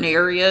in certain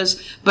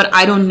areas, but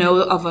I don't know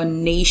of a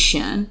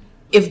nation.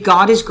 If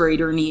God is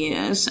greater than he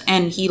is,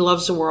 and he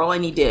loves the world,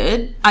 and he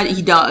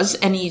does,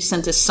 and he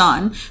sent his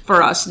son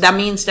for us, that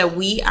means that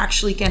we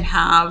actually can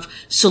have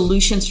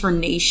solutions for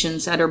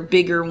nations that are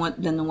bigger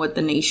than what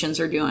the nations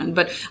are doing.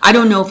 But I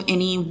don't know of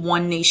any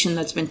one nation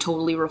that's been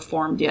totally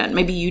reformed yet.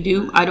 Maybe you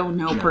do. I don't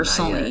know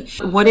personally.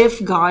 What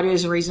if God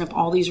is raising up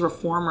all these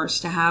reformers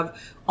to have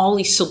all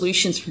these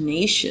solutions for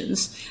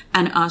nations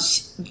and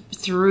us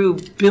through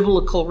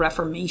biblical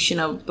reformation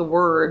of the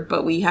word,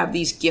 but we have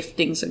these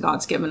giftings that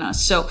God's given us.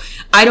 So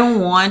I don't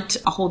want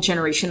a whole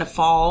generation to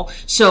fall.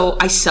 So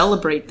I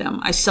celebrate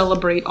them. I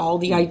celebrate all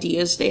the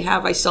ideas they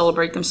have. I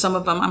celebrate them. Some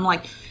of them, I'm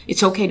like,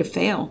 it's okay to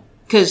fail.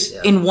 Because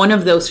in one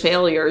of those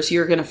failures,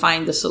 you're going to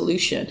find the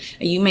solution.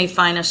 And you may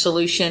find a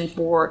solution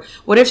for,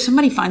 what if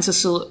somebody finds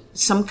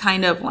some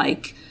kind of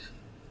like,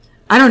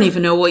 I don't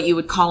even know what you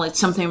would call it,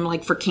 something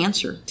like for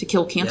cancer, to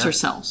kill cancer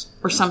cells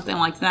or something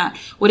like that.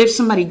 What if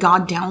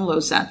God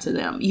downloads that to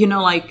them?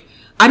 Like,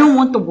 I don't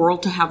want the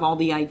world to have all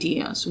the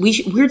ideas.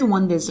 We're the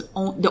one that's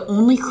the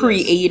only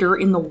creator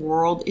in the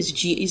world is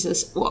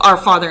Jesus, our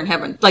Father in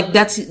heaven. Like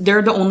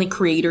they're the only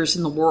creators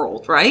in the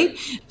world, right?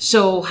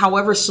 So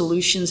however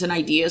solutions and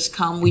ideas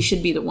come, we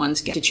should be the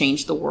ones to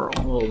change the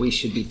world. Well, we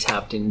should be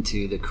tapped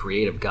into the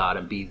creative God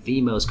and be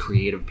the most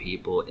creative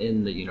people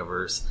in the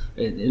universe,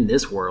 in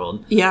this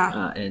world.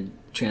 Yeah. And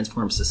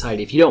transform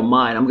society. If you don't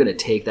mind, I'm going to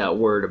take that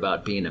word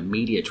about being a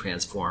media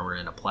transformer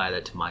and apply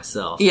that to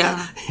myself.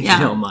 Yeah. If you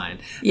don't mind.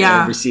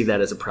 Yeah. I receive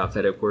that as a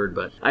prophetic word,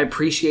 but I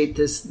appreciate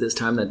this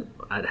time that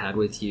I'd had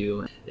with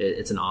you.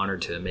 It's an honor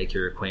to make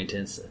your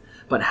acquaintance.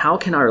 But how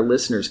can our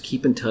listeners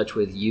keep in touch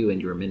with you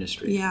and your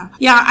ministry? Yeah,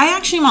 I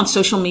actually am on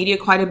social media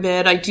quite a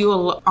bit. I do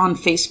on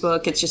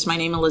Facebook. It's just my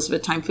name,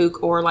 Elizabeth Tiam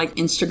Fook, or like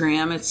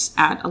Instagram, it's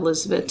at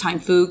Elizabeth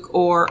Tiam Fook,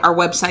 or our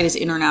website is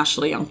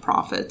International Young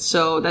Prophet.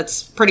 So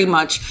that's pretty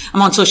much,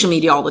 I'm on social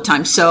media all the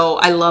time. So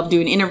I love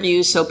doing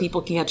interviews so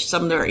people can catch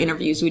some of their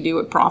interviews we do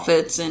with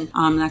prophets and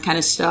that kind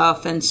of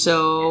stuff. And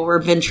so we're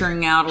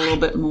venturing out a little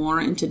bit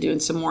more into doing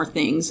some more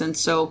things. And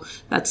so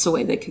that's the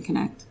way they can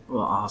connect.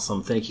 Well,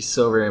 awesome. Thank you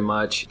so very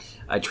much.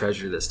 I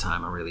treasure this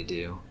time. I really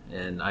do.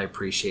 And I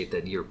appreciate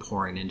that you're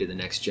pouring into the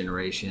next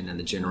generation and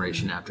the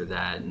generation after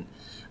that. And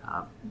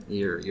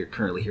you're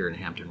currently here in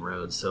Hampton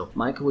Roads. So,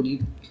 Michael, would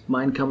you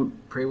mind come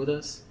pray with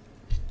us?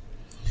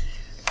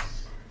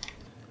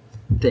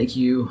 Thank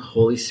you,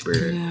 Holy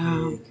Spirit.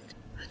 Yeah.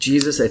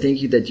 Jesus, I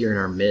thank you that you're in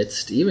our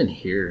midst, even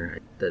here,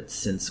 that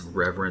sense of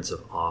reverence,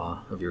 of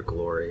awe, of your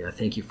glory. I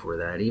thank you for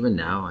that. Even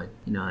now,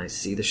 I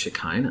see the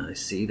Shekinah. I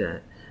see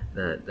that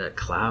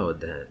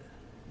cloud, that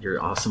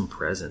your awesome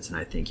presence, and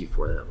I thank you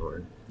for that,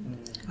 Lord.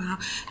 Wow.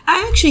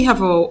 I actually have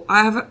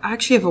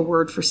a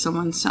word for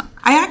someone. So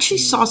I actually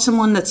saw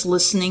someone that's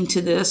listening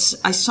to this.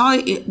 I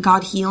saw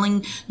God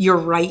healing your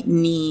right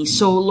knee.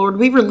 So Lord,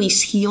 we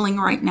release healing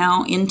right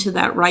now into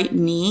that right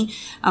knee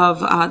of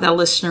that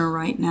listener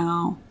right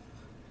now.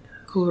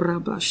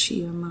 Lord,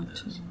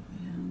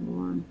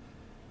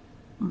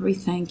 we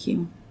thank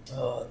you.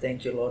 Oh,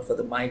 thank you, Lord, for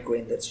the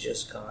migraine that's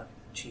just gone.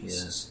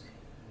 Jesus.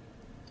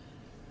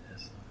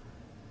 Yes.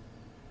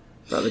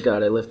 Father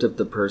God, I lift up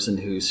the person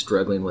who's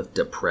struggling with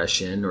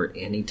depression or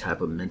any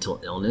type of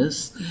mental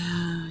illness.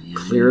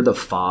 Clear the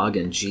fog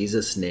in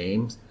Jesus'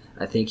 name.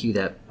 I thank you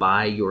that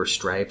by your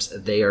stripes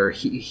they are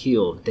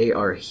healed. They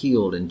are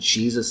healed in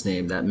Jesus'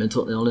 name. That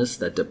mental illness,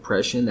 that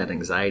depression, that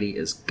anxiety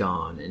is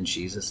gone in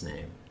Jesus'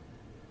 name.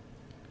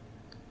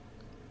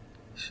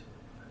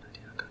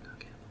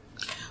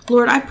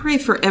 Lord, I pray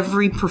for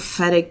every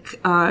prophetic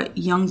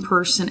young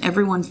person,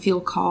 everyone feel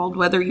called,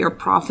 whether you're a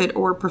prophet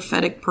or a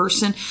prophetic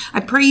person.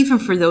 I pray even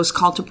for those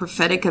called to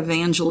prophetic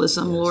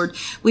evangelism, yes. Lord.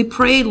 We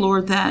pray,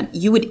 Lord, that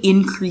you would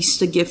increase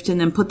the gift in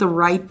them, put the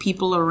right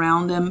people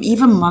around them,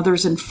 even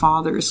mothers and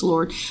fathers,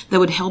 Lord, that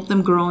would help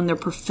them grow in their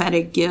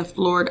prophetic gift.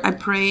 Lord, I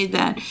pray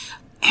that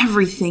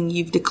everything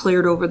you've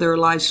declared over their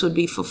lives would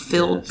be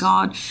fulfilled, yes.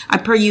 God. I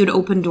pray you'd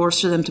open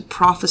doors for them to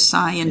prophesy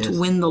and yes. to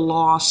win the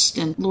lost.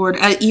 And Lord,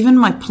 even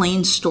my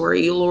plain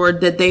story, Lord,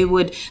 that they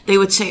would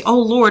say, oh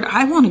Lord,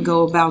 I want to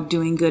go about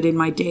doing good in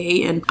my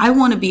day, and I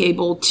want to be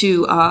able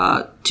to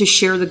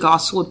share the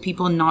gospel with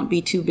people and not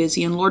be too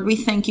busy. And Lord, we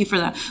thank you for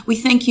that. We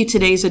thank you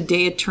today's a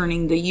day of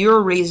turning, that you're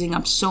raising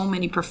up so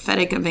many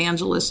prophetic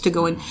evangelists to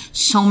go in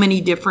so many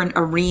different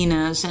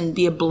arenas and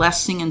be a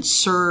blessing and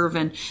serve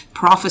and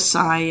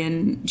prophesy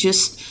and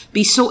just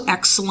be so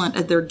excellent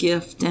at their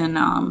gift and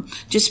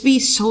just be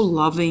so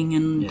loving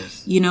and,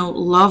 yes.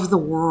 Love the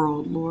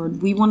world,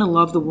 Lord. We want to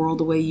love the world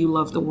the way you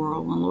love the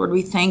world. And Lord,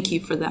 we thank you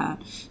for that.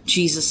 In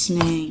Jesus'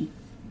 name.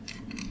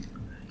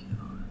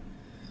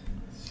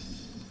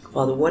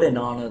 Father, what an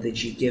honor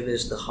that you give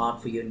us the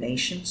heart for your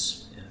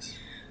nations. Yes.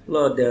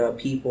 Lord, there are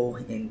people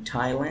in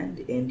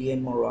Thailand, India,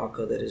 and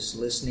Morocco that is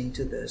listening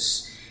to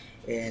this,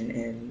 and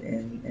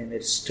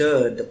it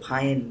stirred the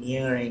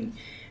pioneering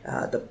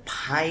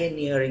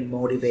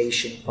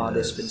motivation, Father,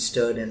 yes. has been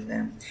stirred in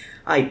them.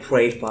 I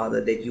pray, Father,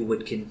 that you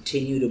would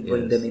continue to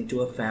bring yes. them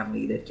into a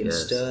family that can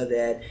yes. stir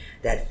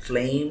that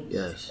flame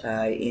yes.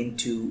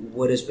 Into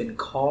what has been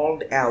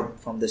called out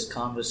from this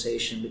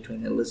conversation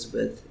between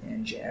Elizabeth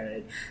and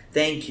Jared.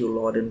 Thank you,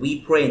 Lord, and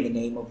we pray in the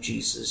name of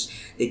Jesus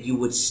that you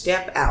would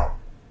step out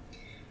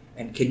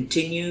and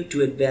continue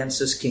to advance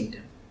his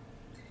kingdom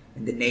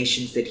in the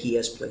nations that he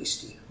has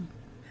placed you.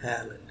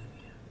 Hallelujah.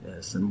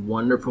 Yes, and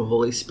wonderful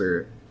Holy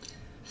Spirit,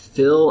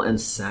 fill and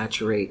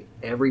saturate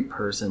every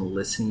person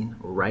listening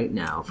right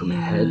now from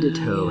head to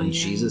toe in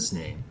Jesus'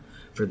 name.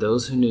 For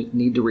those who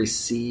need to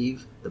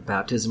receive the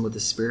baptism with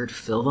the Spirit,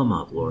 fill them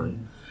up, Lord.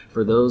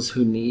 For those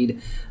who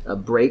need a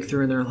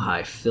breakthrough in their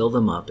life, fill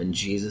them up in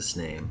Jesus'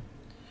 name.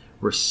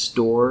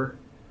 Restore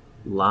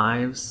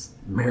lives,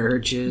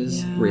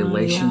 marriages,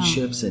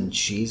 relationships in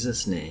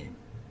Jesus' name.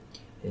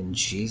 In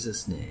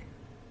Jesus' name.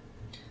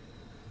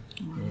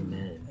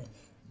 Amen.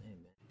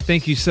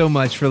 Thank you so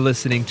much for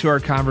listening to our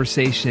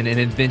conversation and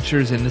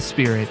Adventures in the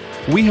Spirit.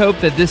 We hope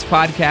that this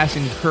podcast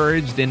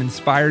encouraged and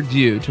inspired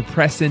you to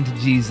press into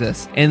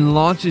Jesus and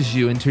launches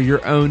you into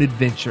your own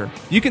adventure.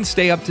 You can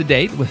stay up to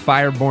date with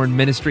Fireborn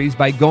Ministries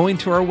by going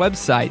to our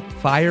website,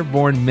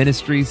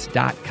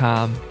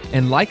 firebornministries.com,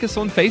 and like us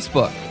on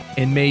Facebook.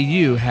 And may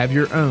you have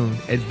your own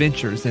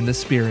Adventures in the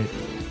Spirit.